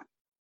unngå.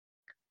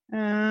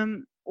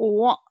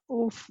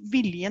 Og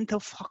viljen til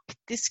å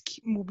faktisk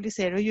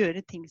mobilisere og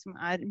gjøre ting som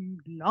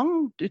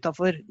langt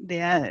utenfor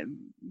det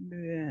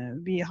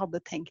vi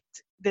hadde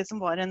tenkt. Det som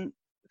var en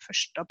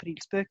 1.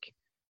 aprilspøk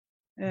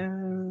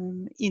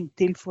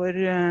inntil for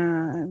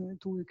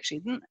 2 uker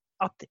siden,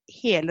 at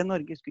hele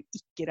Norge skulle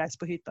ikke reise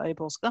på hytta i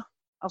påska.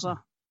 Altså,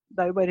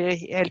 det jo bare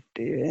helt,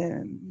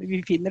 vi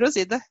finner oss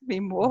i det.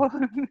 Vi må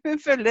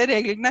følge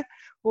reglene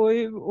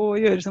og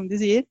gjøre som de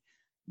sier.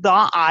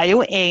 Da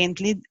jo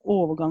egentlig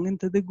overgangen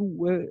til det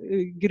gode,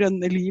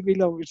 grønne liv i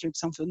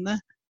lavutslippssamfunnet,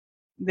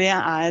 det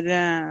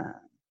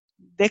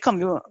kan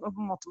vi jo på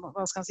en måte,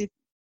 hva skal jeg si,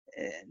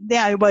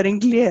 det jo bare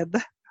en glede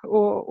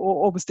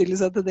å omstille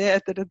seg til det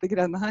etter dette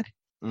greiene her.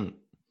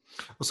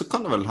 Og så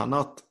kan det vel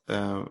hende at,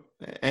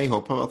 jeg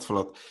håper I hvert fall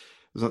at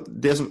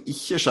det som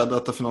ikke skjedde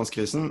etter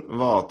finanskrisen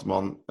var at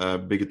man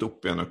bygget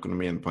opp igjen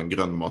økonomien på en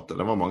grønn måte.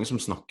 Det var mange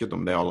som snakket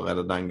om det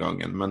allerede den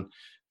gangen, men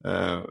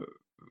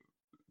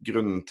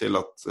grunnen til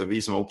at vi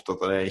som var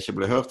opptatt av det ikke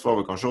ble hørt, var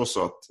vel kanskje også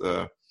at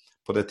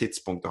på det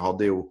tidspunktet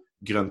hadde jo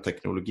grønn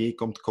teknologi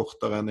kommet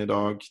kortere enn I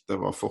dag. Det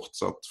var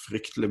fortsatt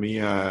fryktelig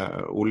mye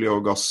olje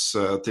og gass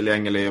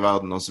tilgjengelig I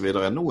verden og så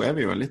videre. Nå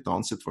vi jo I en litt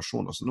annen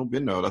situasjon, altså nå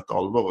begynner jo dette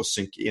alvoret å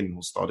synke inn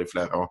hos stadig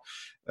flere. Og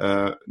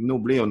nå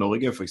blir jo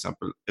Norge for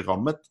eksempel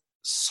rammet.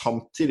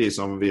 Samtidig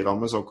som vi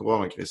rammes av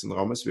koronakrisen,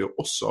 rammes vi jo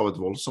også av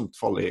et voldsomt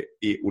fall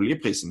I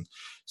oljeprisen,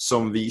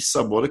 som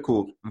viser både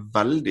hvor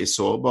veldig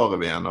sårbare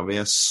vi når vi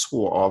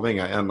så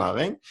avhengig av en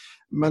næring,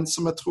 men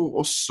som jeg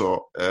tror også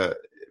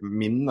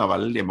minner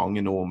veldig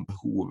mange nå om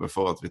behovet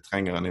for at vi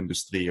trenger en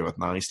industri og et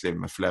næringsliv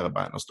med flere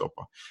bein å stå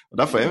på. Og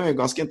derfor det jo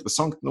ganske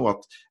interessant nå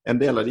at en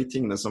del av de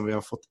tingene som vi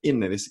har fått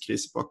inn I disse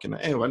krisepakkene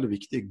jo veldig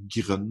viktige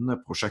grønne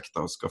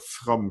prosjekter og skal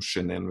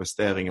framskynde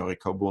investeringer I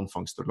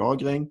karbonfangst og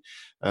lagring,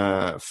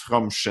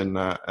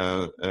 framskynde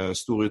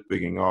stor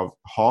utbygging av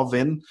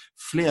havvind,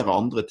 flere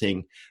andre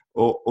ting.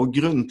 Og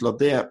grunnen til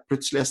at det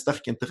plutselig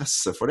sterk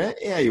interesse for det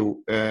jo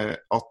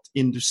at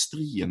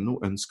industrien nå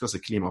ønsker seg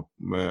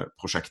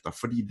klimaprosjekter,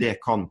 fordi det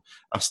kan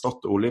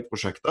erstatte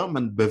oljeprosjekter,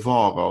 men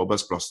bevare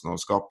arbeidsplassene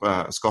og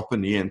skape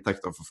nye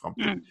inntekter for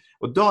fremtiden.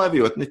 Og da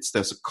vi jo et nytt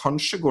sted, så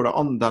kanskje går det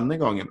an denne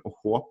gangen å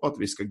håpe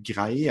at vi skal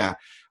greie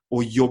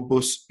å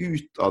jobbe oss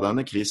ut av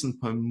denne krisen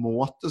på en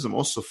måte som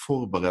også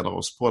forbereder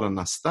oss på den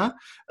neste,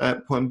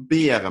 på en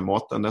bedre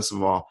måte enn det som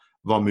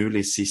var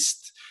mulig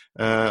sist.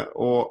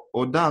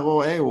 Og der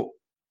også jo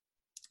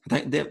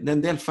det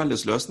en del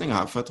felles løsninger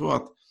her, for jeg tror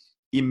at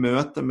I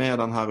møte med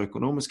denne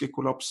økonomiske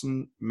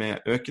kollapsen,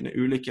 med økende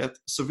ulikhet,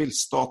 så vil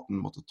staten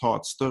måtte ta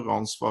et større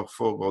ansvar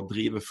for å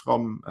drive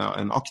fram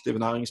en aktiv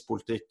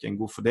næringspolitikk, en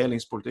god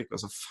fordelingspolitikk,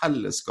 altså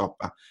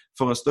fellesskapet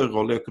for en større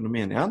rolle I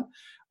økonomien igjen.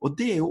 Og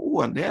det jo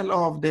også en del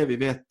av det vi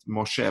vet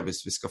må skje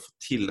hvis vi skal få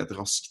til et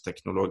raskt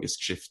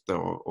teknologisk skifte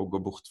og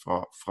gå bort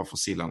fra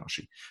fossil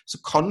energi.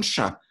 Så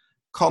kanskje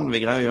kan vi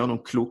greie å gjøre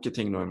noen kloke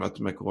ting nå I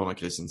møte med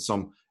koronakrisen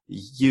som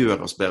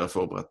gjør oss bedre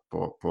forberedt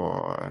på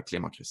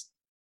klimakrisen.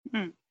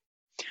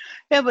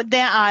 Ja,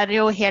 det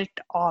jo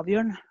helt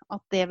avgjørende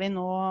at det vi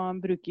nå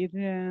bruker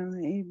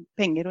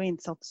penger og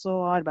innsats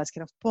og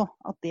arbeidskraft på,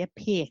 at det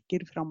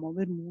peker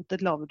fremover mot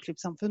et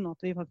lavutslippssamfunn, og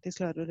at vi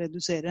faktisk klarer å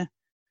redusere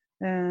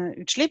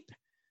utslipp.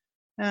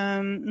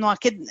 Nå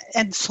ikke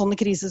en sånn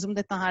krise som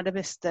dette her det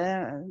beste,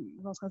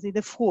 hva skal jeg si,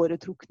 det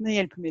foretrukne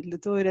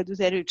hjelpemiddelet til å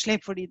redusere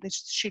utslipp, fordi det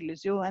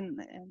skyldes jo en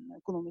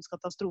økonomisk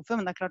katastrofe,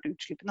 men det klart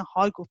utslippene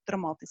har gått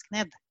dramatisk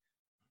ned.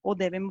 Og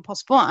det vi må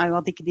passe på jo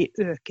at ikke de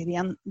øker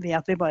igjen ved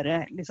at vi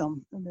bare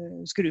liksom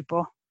skrur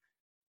på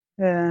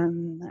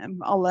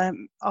alle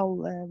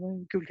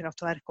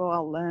kullkraftverk og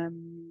alle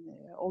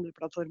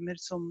oljeplattformer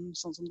sånn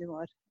som de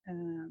var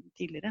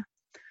tidligere.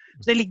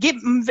 Så det ligger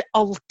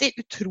alltid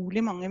utrolig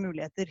mange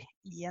muligheter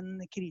I en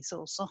krise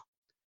også.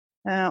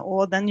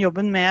 Og den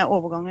jobben med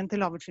overgangen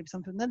til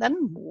lavutslippssamfunnet, den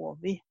må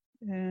vi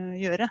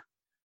gjøre.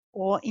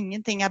 Og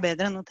ingenting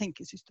bedre enn å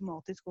tenke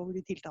systematisk over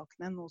de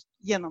tiltakene en nå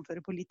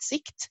gjennomfører på litt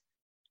sikt,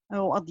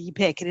 og at de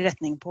peker I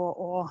retning på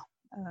å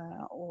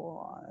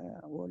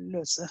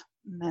løse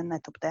med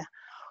nettopp det.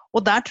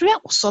 Og der tror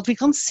jeg også at vi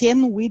kan se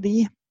noe I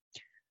de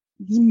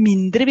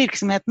mindre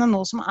virksomhetene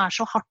nå som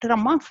så hardt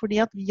rammet, fordi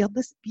at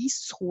vi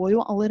så jo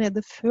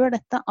allerede før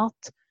dette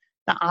at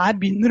det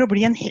begynner å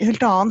bli en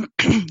helt annen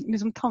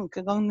liksom,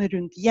 tankegang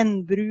rundt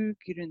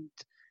gjenbruk,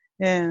 rundt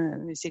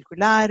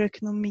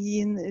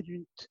sirkulærøkonomien,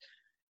 rundt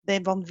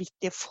det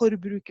vanvittige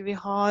forbruket vi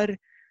har,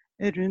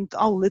 rundt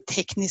alle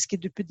tekniske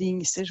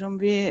duppedingser som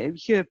vi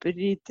kjøper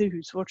til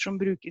huset vårt som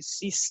brukes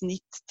I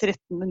snitt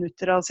 13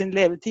 minutter av sin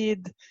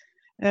levetid,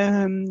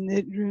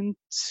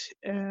 rundt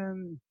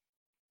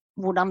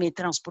hvordan vi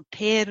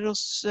transporterer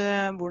oss,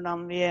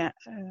 hvordan vi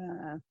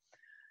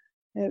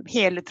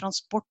hele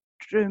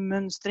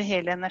transportmønstret,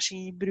 hele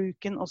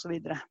energibruken og så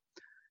videre.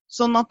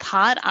 Sånn at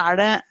her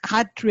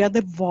tror jeg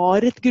det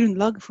var et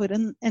grunnlag for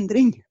en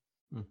endring.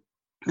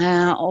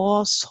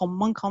 Og som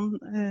man kan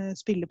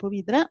spille på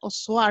videre. Og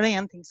så det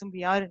en ting som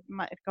vi har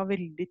merket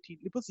veldig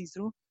tydelig på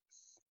Cicero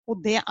Og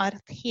det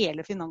at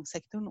hele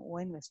finanssektoren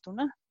og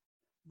investorene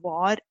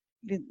var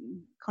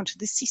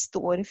kanskje det siste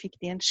året fikk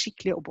de en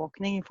skikkelig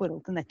oppvåkning i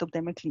forhold til nettopp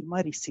det med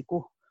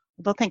klimarisiko.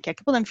 Og da tenker jeg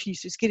ikke på den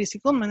fysiske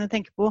risikoen, men jeg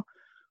tenker på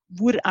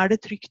hvor det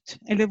trygt,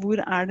 eller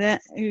hvor det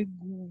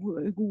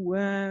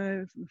gode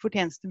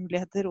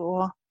fortjenestemuligheter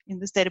å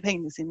investere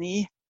pengene sine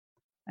i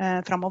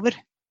fremover.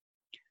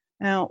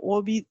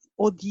 Og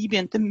de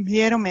begynte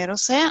mer og mer å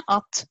se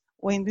at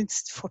å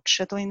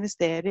fortsette å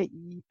investere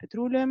i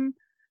petroleum,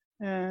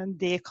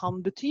 det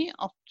kan bety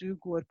at du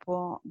går på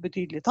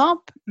betydelig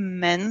tap,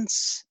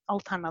 mens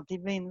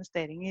alternative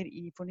investeringer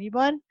i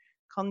fornybar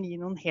kan gi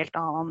noen helt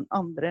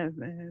andre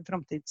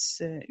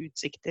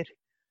fremtidsutsikter.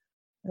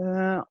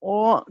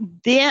 Og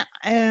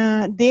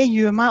det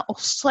gjør meg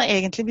også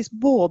egentlig, hvis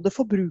både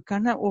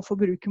forbrukerne og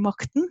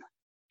forbrukermakten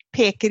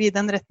peker i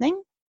den retning,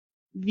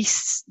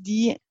 hvis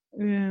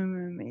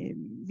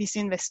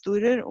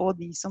investorer og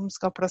de som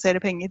skal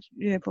plassere penger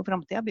på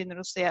fremtiden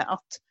begynner å se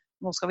at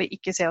nå skal vi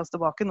ikke se oss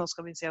tilbake, nå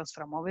skal vi se oss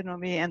fremover når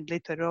vi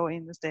endelig tør å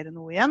investere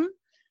noe igjen.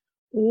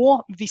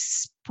 Og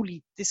hvis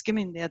politiske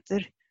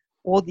myndigheter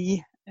og de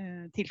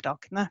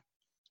tiltakene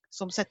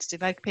som settes i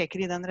verk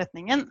peker i den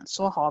retningen,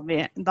 så har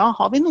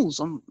vi noe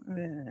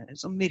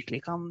som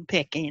virkelig kan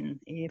peke inn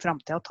i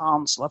fremtiden og ta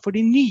ansvar for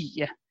de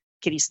nye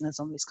krisene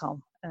som vi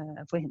skal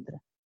forhindre.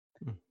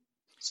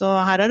 Så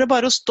her det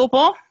bare å stå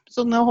på,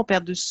 så nå håper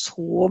jeg at du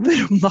sover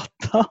om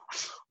natta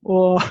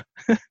og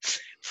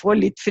får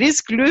litt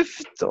frisk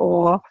luft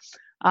og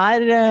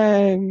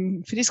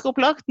frisk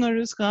opplagt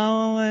når du skal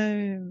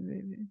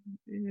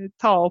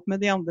ta opp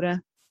med de andre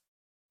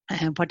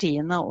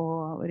partiene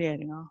og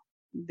regjeringen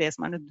det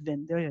som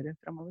nødvendig å gjøre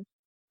fremover.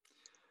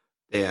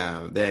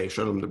 Det jeg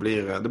selv om det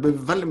blir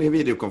veldig mye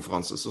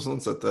videokonferanser, så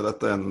sånn sett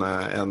dette en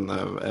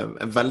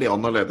veldig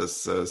annerledes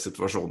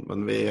situasjon,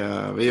 men vi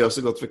gjør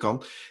så godt vi kan.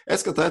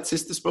 Jeg skal ta et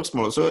siste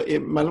spørsmål, så i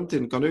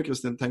mellomtiden kan du,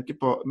 Kristin, tenke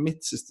på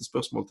mitt siste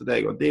spørsmål til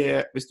deg, og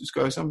det hvis du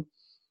skal liksom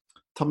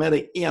ta med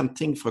deg en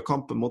ting fra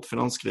kampen mot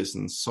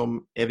finanskrisen som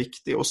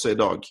viktig også i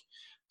dag,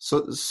 så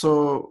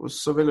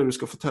vil jeg du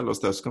skal fortelle oss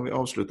det, så kan vi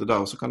avslutte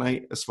der, og så kan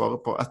jeg svare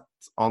på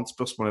et annet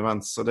spørsmål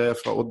imens, og det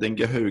fra Odd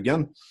Inge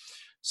Haugen,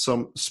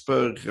 som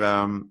spør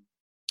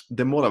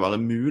det må da være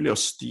mulig å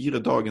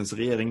styre dagens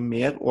regjering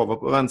mer over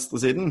på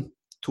venstresiden?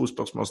 2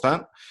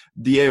 spørsmålstegn.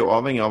 De jo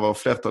avhengig av å ha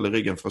flertall i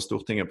ryggen fra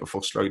Stortinget på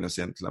forslagene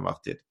sine til enhver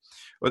tid.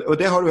 Og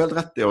det har du helt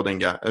rett i, Odd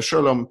Inge.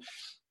 Selv om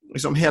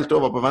liksom, helt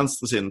over på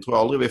venstresiden tror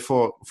jeg aldri vi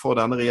får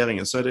denne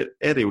regjeringen, så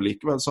det jo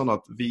likevel sånn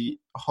at vi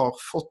har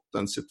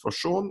fått en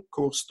situasjon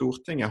hvor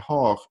Stortinget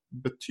har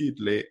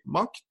betydelig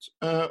makt,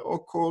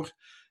 og hvor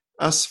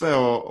SV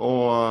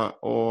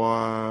og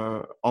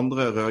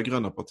andre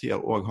rødgrønne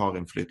partier også har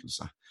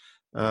innflytelse.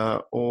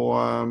 Og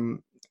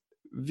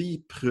vi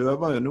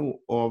prøver jo nå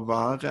å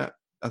være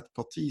et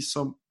parti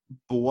som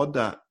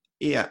både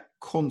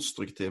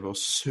konstruktive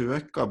og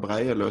søker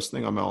brede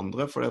løsninger med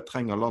andre, for det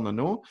trenger landet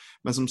nå,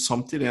 men som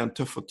samtidig en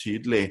tøff og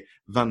tydelig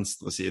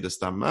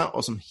venstresidestemme,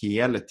 og som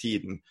hele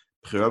tiden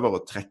prøver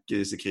å trekke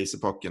disse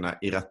krisepakkene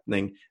i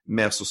retning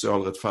mer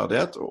sosial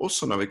rettferdighet, og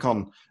også når vi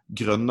kan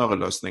grønnere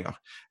løsninger.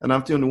 Jeg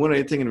nevnte jo noen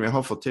av de tingene vi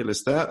har fått til i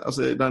sted.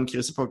 Altså, i den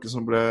krisepakken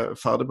som ble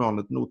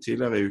ferdigbehandlet nå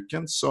tidligere i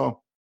uken, så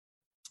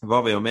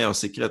var vi jo med å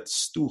sikre et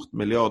stort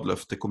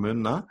milliardløft til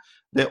kommunene.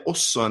 Det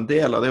også en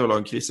del av det å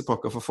lage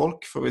krisepakker for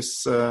folk, for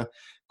hvis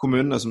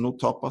kommunene som nå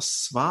taper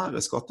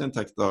svære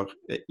skatteinntekter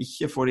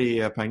ikke får de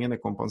pengene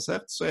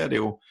kompensert, så det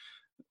jo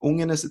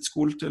ungene sitt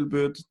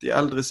skoletilbud, de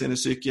eldre sine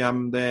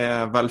sykehjem,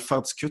 det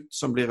velferdskutt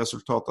som blir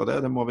resultatet av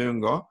det må vi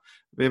unngå.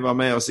 Vi var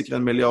med å sikre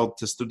 1 milliard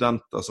til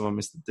studenter som har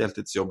mistet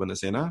deltidsjobbene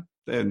sine.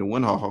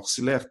 Noen har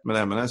harselert med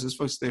det, men jeg synes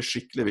faktisk det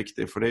skikkelig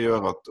viktig, for det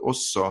gjør at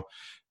også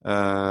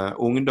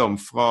ungdom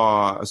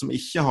som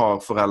ikke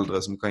har foreldre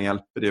som kan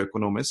hjelpe de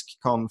økonomisk,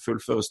 kan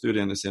fullføre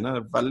studiene sine.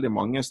 Det veldig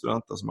mange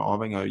studenter som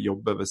avhengig av å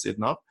jobbe ved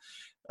siden av.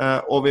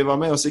 Og vi var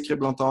med å sikre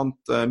blant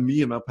annet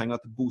mye mer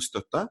penger til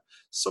bostøtte,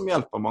 som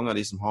hjelper mange av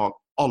de som har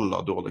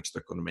aller dårligst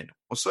økonomi.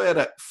 Og så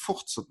det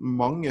fortsatt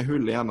mange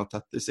hull igjen å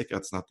tette i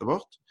sikkerhetsnettet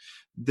vårt.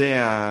 Det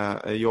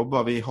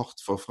jobber vi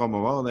hardt for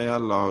fremover. Det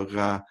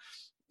gjelder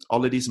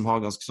alle de som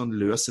har ganske sånn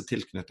løse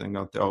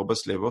tilknytninger til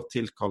arbeidslivet vårt,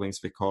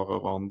 tilkallingsvikarer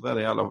og andre.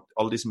 Det gjelder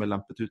alle de som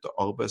lempet ut av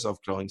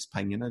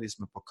arbeidsavklaringspengene, de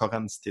som på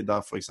karenstid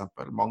der for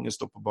eksempel. Mange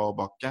står på bar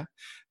bakke.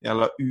 Det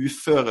gjelder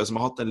uføre som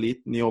har hatt en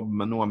liten jobb,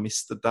 men nå har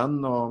mistet den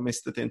og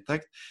mistet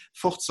inntekt.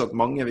 Fortsatt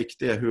mange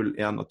viktige hull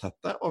igjen å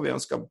tette, og vi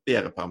ønsker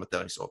bedre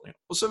permitteringsordninger.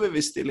 Og så vil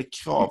vi stille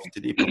krav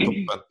til de på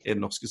toppen i det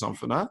norske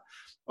samfunnet,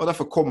 og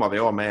derfor kommer vi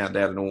også med en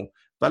del nå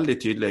veldig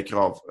tydelige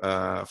krav,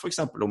 for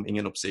eksempel om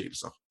ingen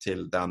oppsigelser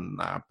til den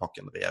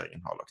pakken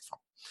regjeringen har lagt frem.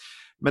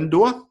 Men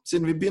da,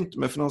 siden vi begynte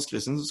med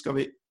finanskrisen, så skal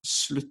vi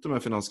slutte med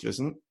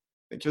finanskrisen.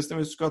 Kristin,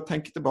 hvis du skal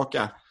tenke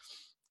tilbake,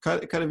 hva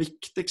det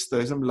viktigste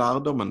liksom,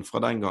 lærdommen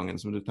fra den gangen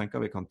som du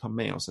tenker vi kan ta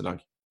med oss i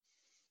dag?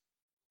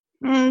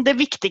 Det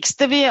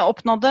viktigste vi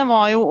oppnådde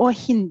var jo å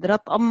hindre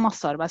at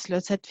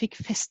massearbeidsløshet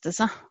fikk feste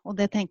seg, og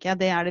det tenker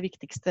jeg det det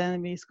viktigste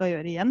vi skal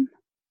gjøre igjen.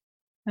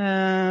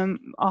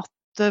 At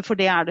for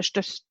det det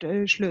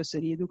største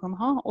sløseri du kan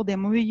ha, og det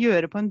må vi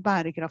gjøre på en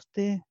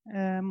bærekraftig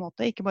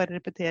måte, ikke bare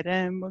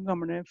repetere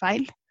gamle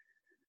feil.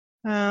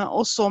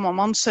 Og så må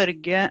man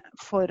sørge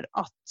for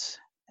at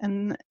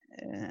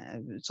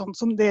sånn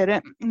som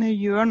dere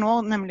gjør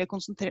nå, nemlig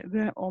konsentrere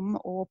dere om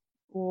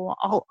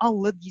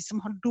alle de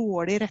som har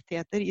dårlige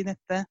rettigheter i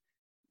dette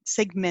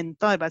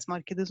segmentet av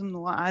arbeidsmarkedet som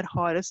nå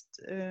hardest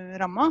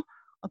rammet,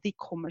 at de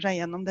kommer seg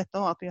gjennom dette,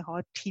 og at vi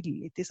har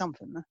tillit i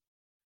samfunnet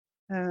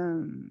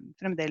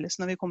fremdeles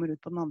når vi kommer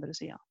ut på den andre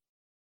siden.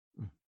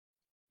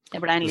 Det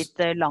ble en litt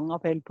lang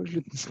appell på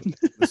slutten.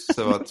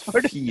 Det var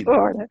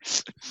et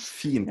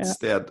fint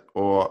sted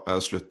å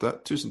slutte.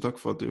 Tusen takk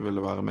for at du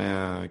ville være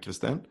med,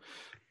 Kristin.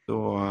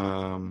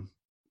 Tusen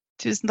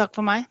takk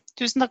for meg.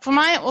 Tusen takk for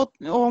meg,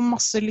 og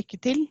masse lykke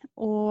til.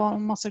 Og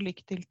masse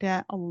lykke til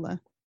alle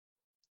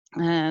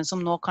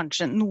som nå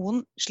kanskje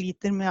noen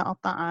sliter med at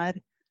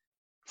det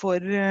for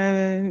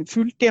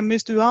fullt hjemme i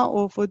stua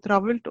og for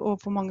travelt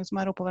og for mange som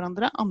oppå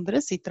hverandre.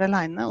 Andre sitter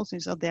alene og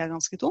synes at det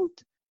ganske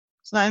tungt.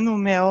 Så det noe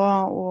med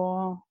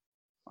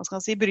hva skal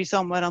jeg si, bry seg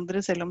om hverandre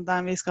selv om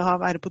vi skal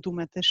være på 2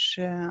 meters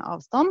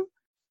avstand.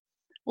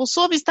 Og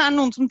så hvis det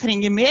noen som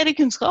trenger mer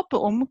kunnskap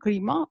om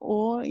klima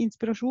og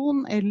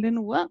inspirasjon eller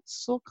noe,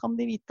 så kan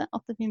de vite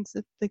at det finnes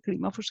et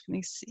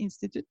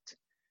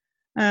klimaforskningsinstitutt.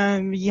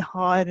 Vi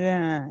har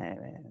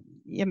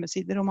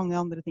hjemmesider og mange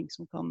andre ting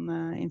som kan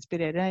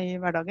inspirere i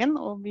hverdagen,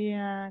 og vi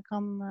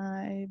kan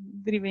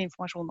drive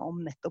informasjon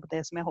om nettopp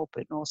det som jeg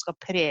håper nå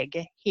skal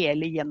prege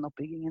hele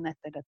gjenoppbyggingen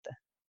etter dette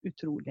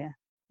utrolige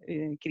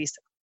krise.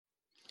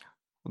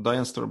 Og da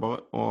gjenstår det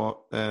bare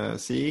å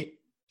si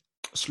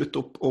slutt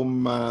opp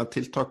om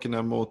tiltakene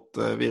mot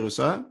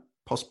viruset,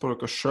 pass på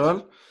dere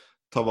selv,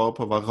 ta vare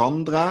på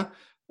hverandre,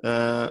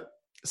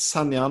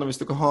 send gjerne hvis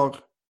dere har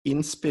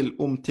innspill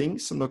om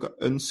ting som dere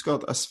ønsker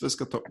at SV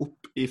skal ta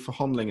opp i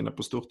forhandlingene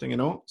på Stortinget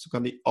nå, så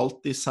kan de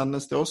alltid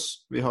sendes til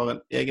oss. Vi har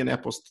en egen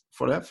e-post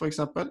for det, for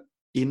eksempel.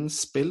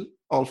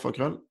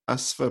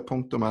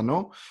 innspill@sv.no.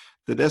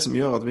 Det det som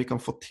gjør at vi kan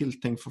få til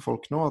ting for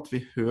folk nå, at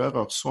vi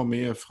hører så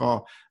mye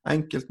fra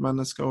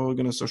enkeltmennesker,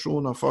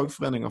 organisasjoner,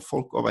 fagforeninger,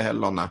 folk over hele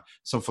landet,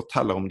 som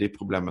forteller om de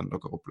problemene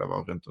dere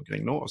opplever rundt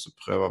omkring nå, og så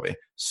prøver vi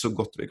så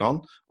godt vi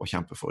kan å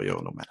kjempe for å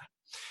gjøre noe med det.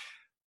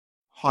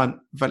 Ha en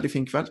veldig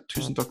fin kveld.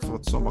 Tusen takk for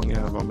at så mange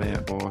var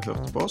med og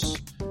hørte på oss.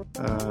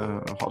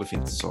 Ha det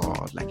fint så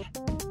lenge.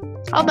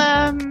 Ha det!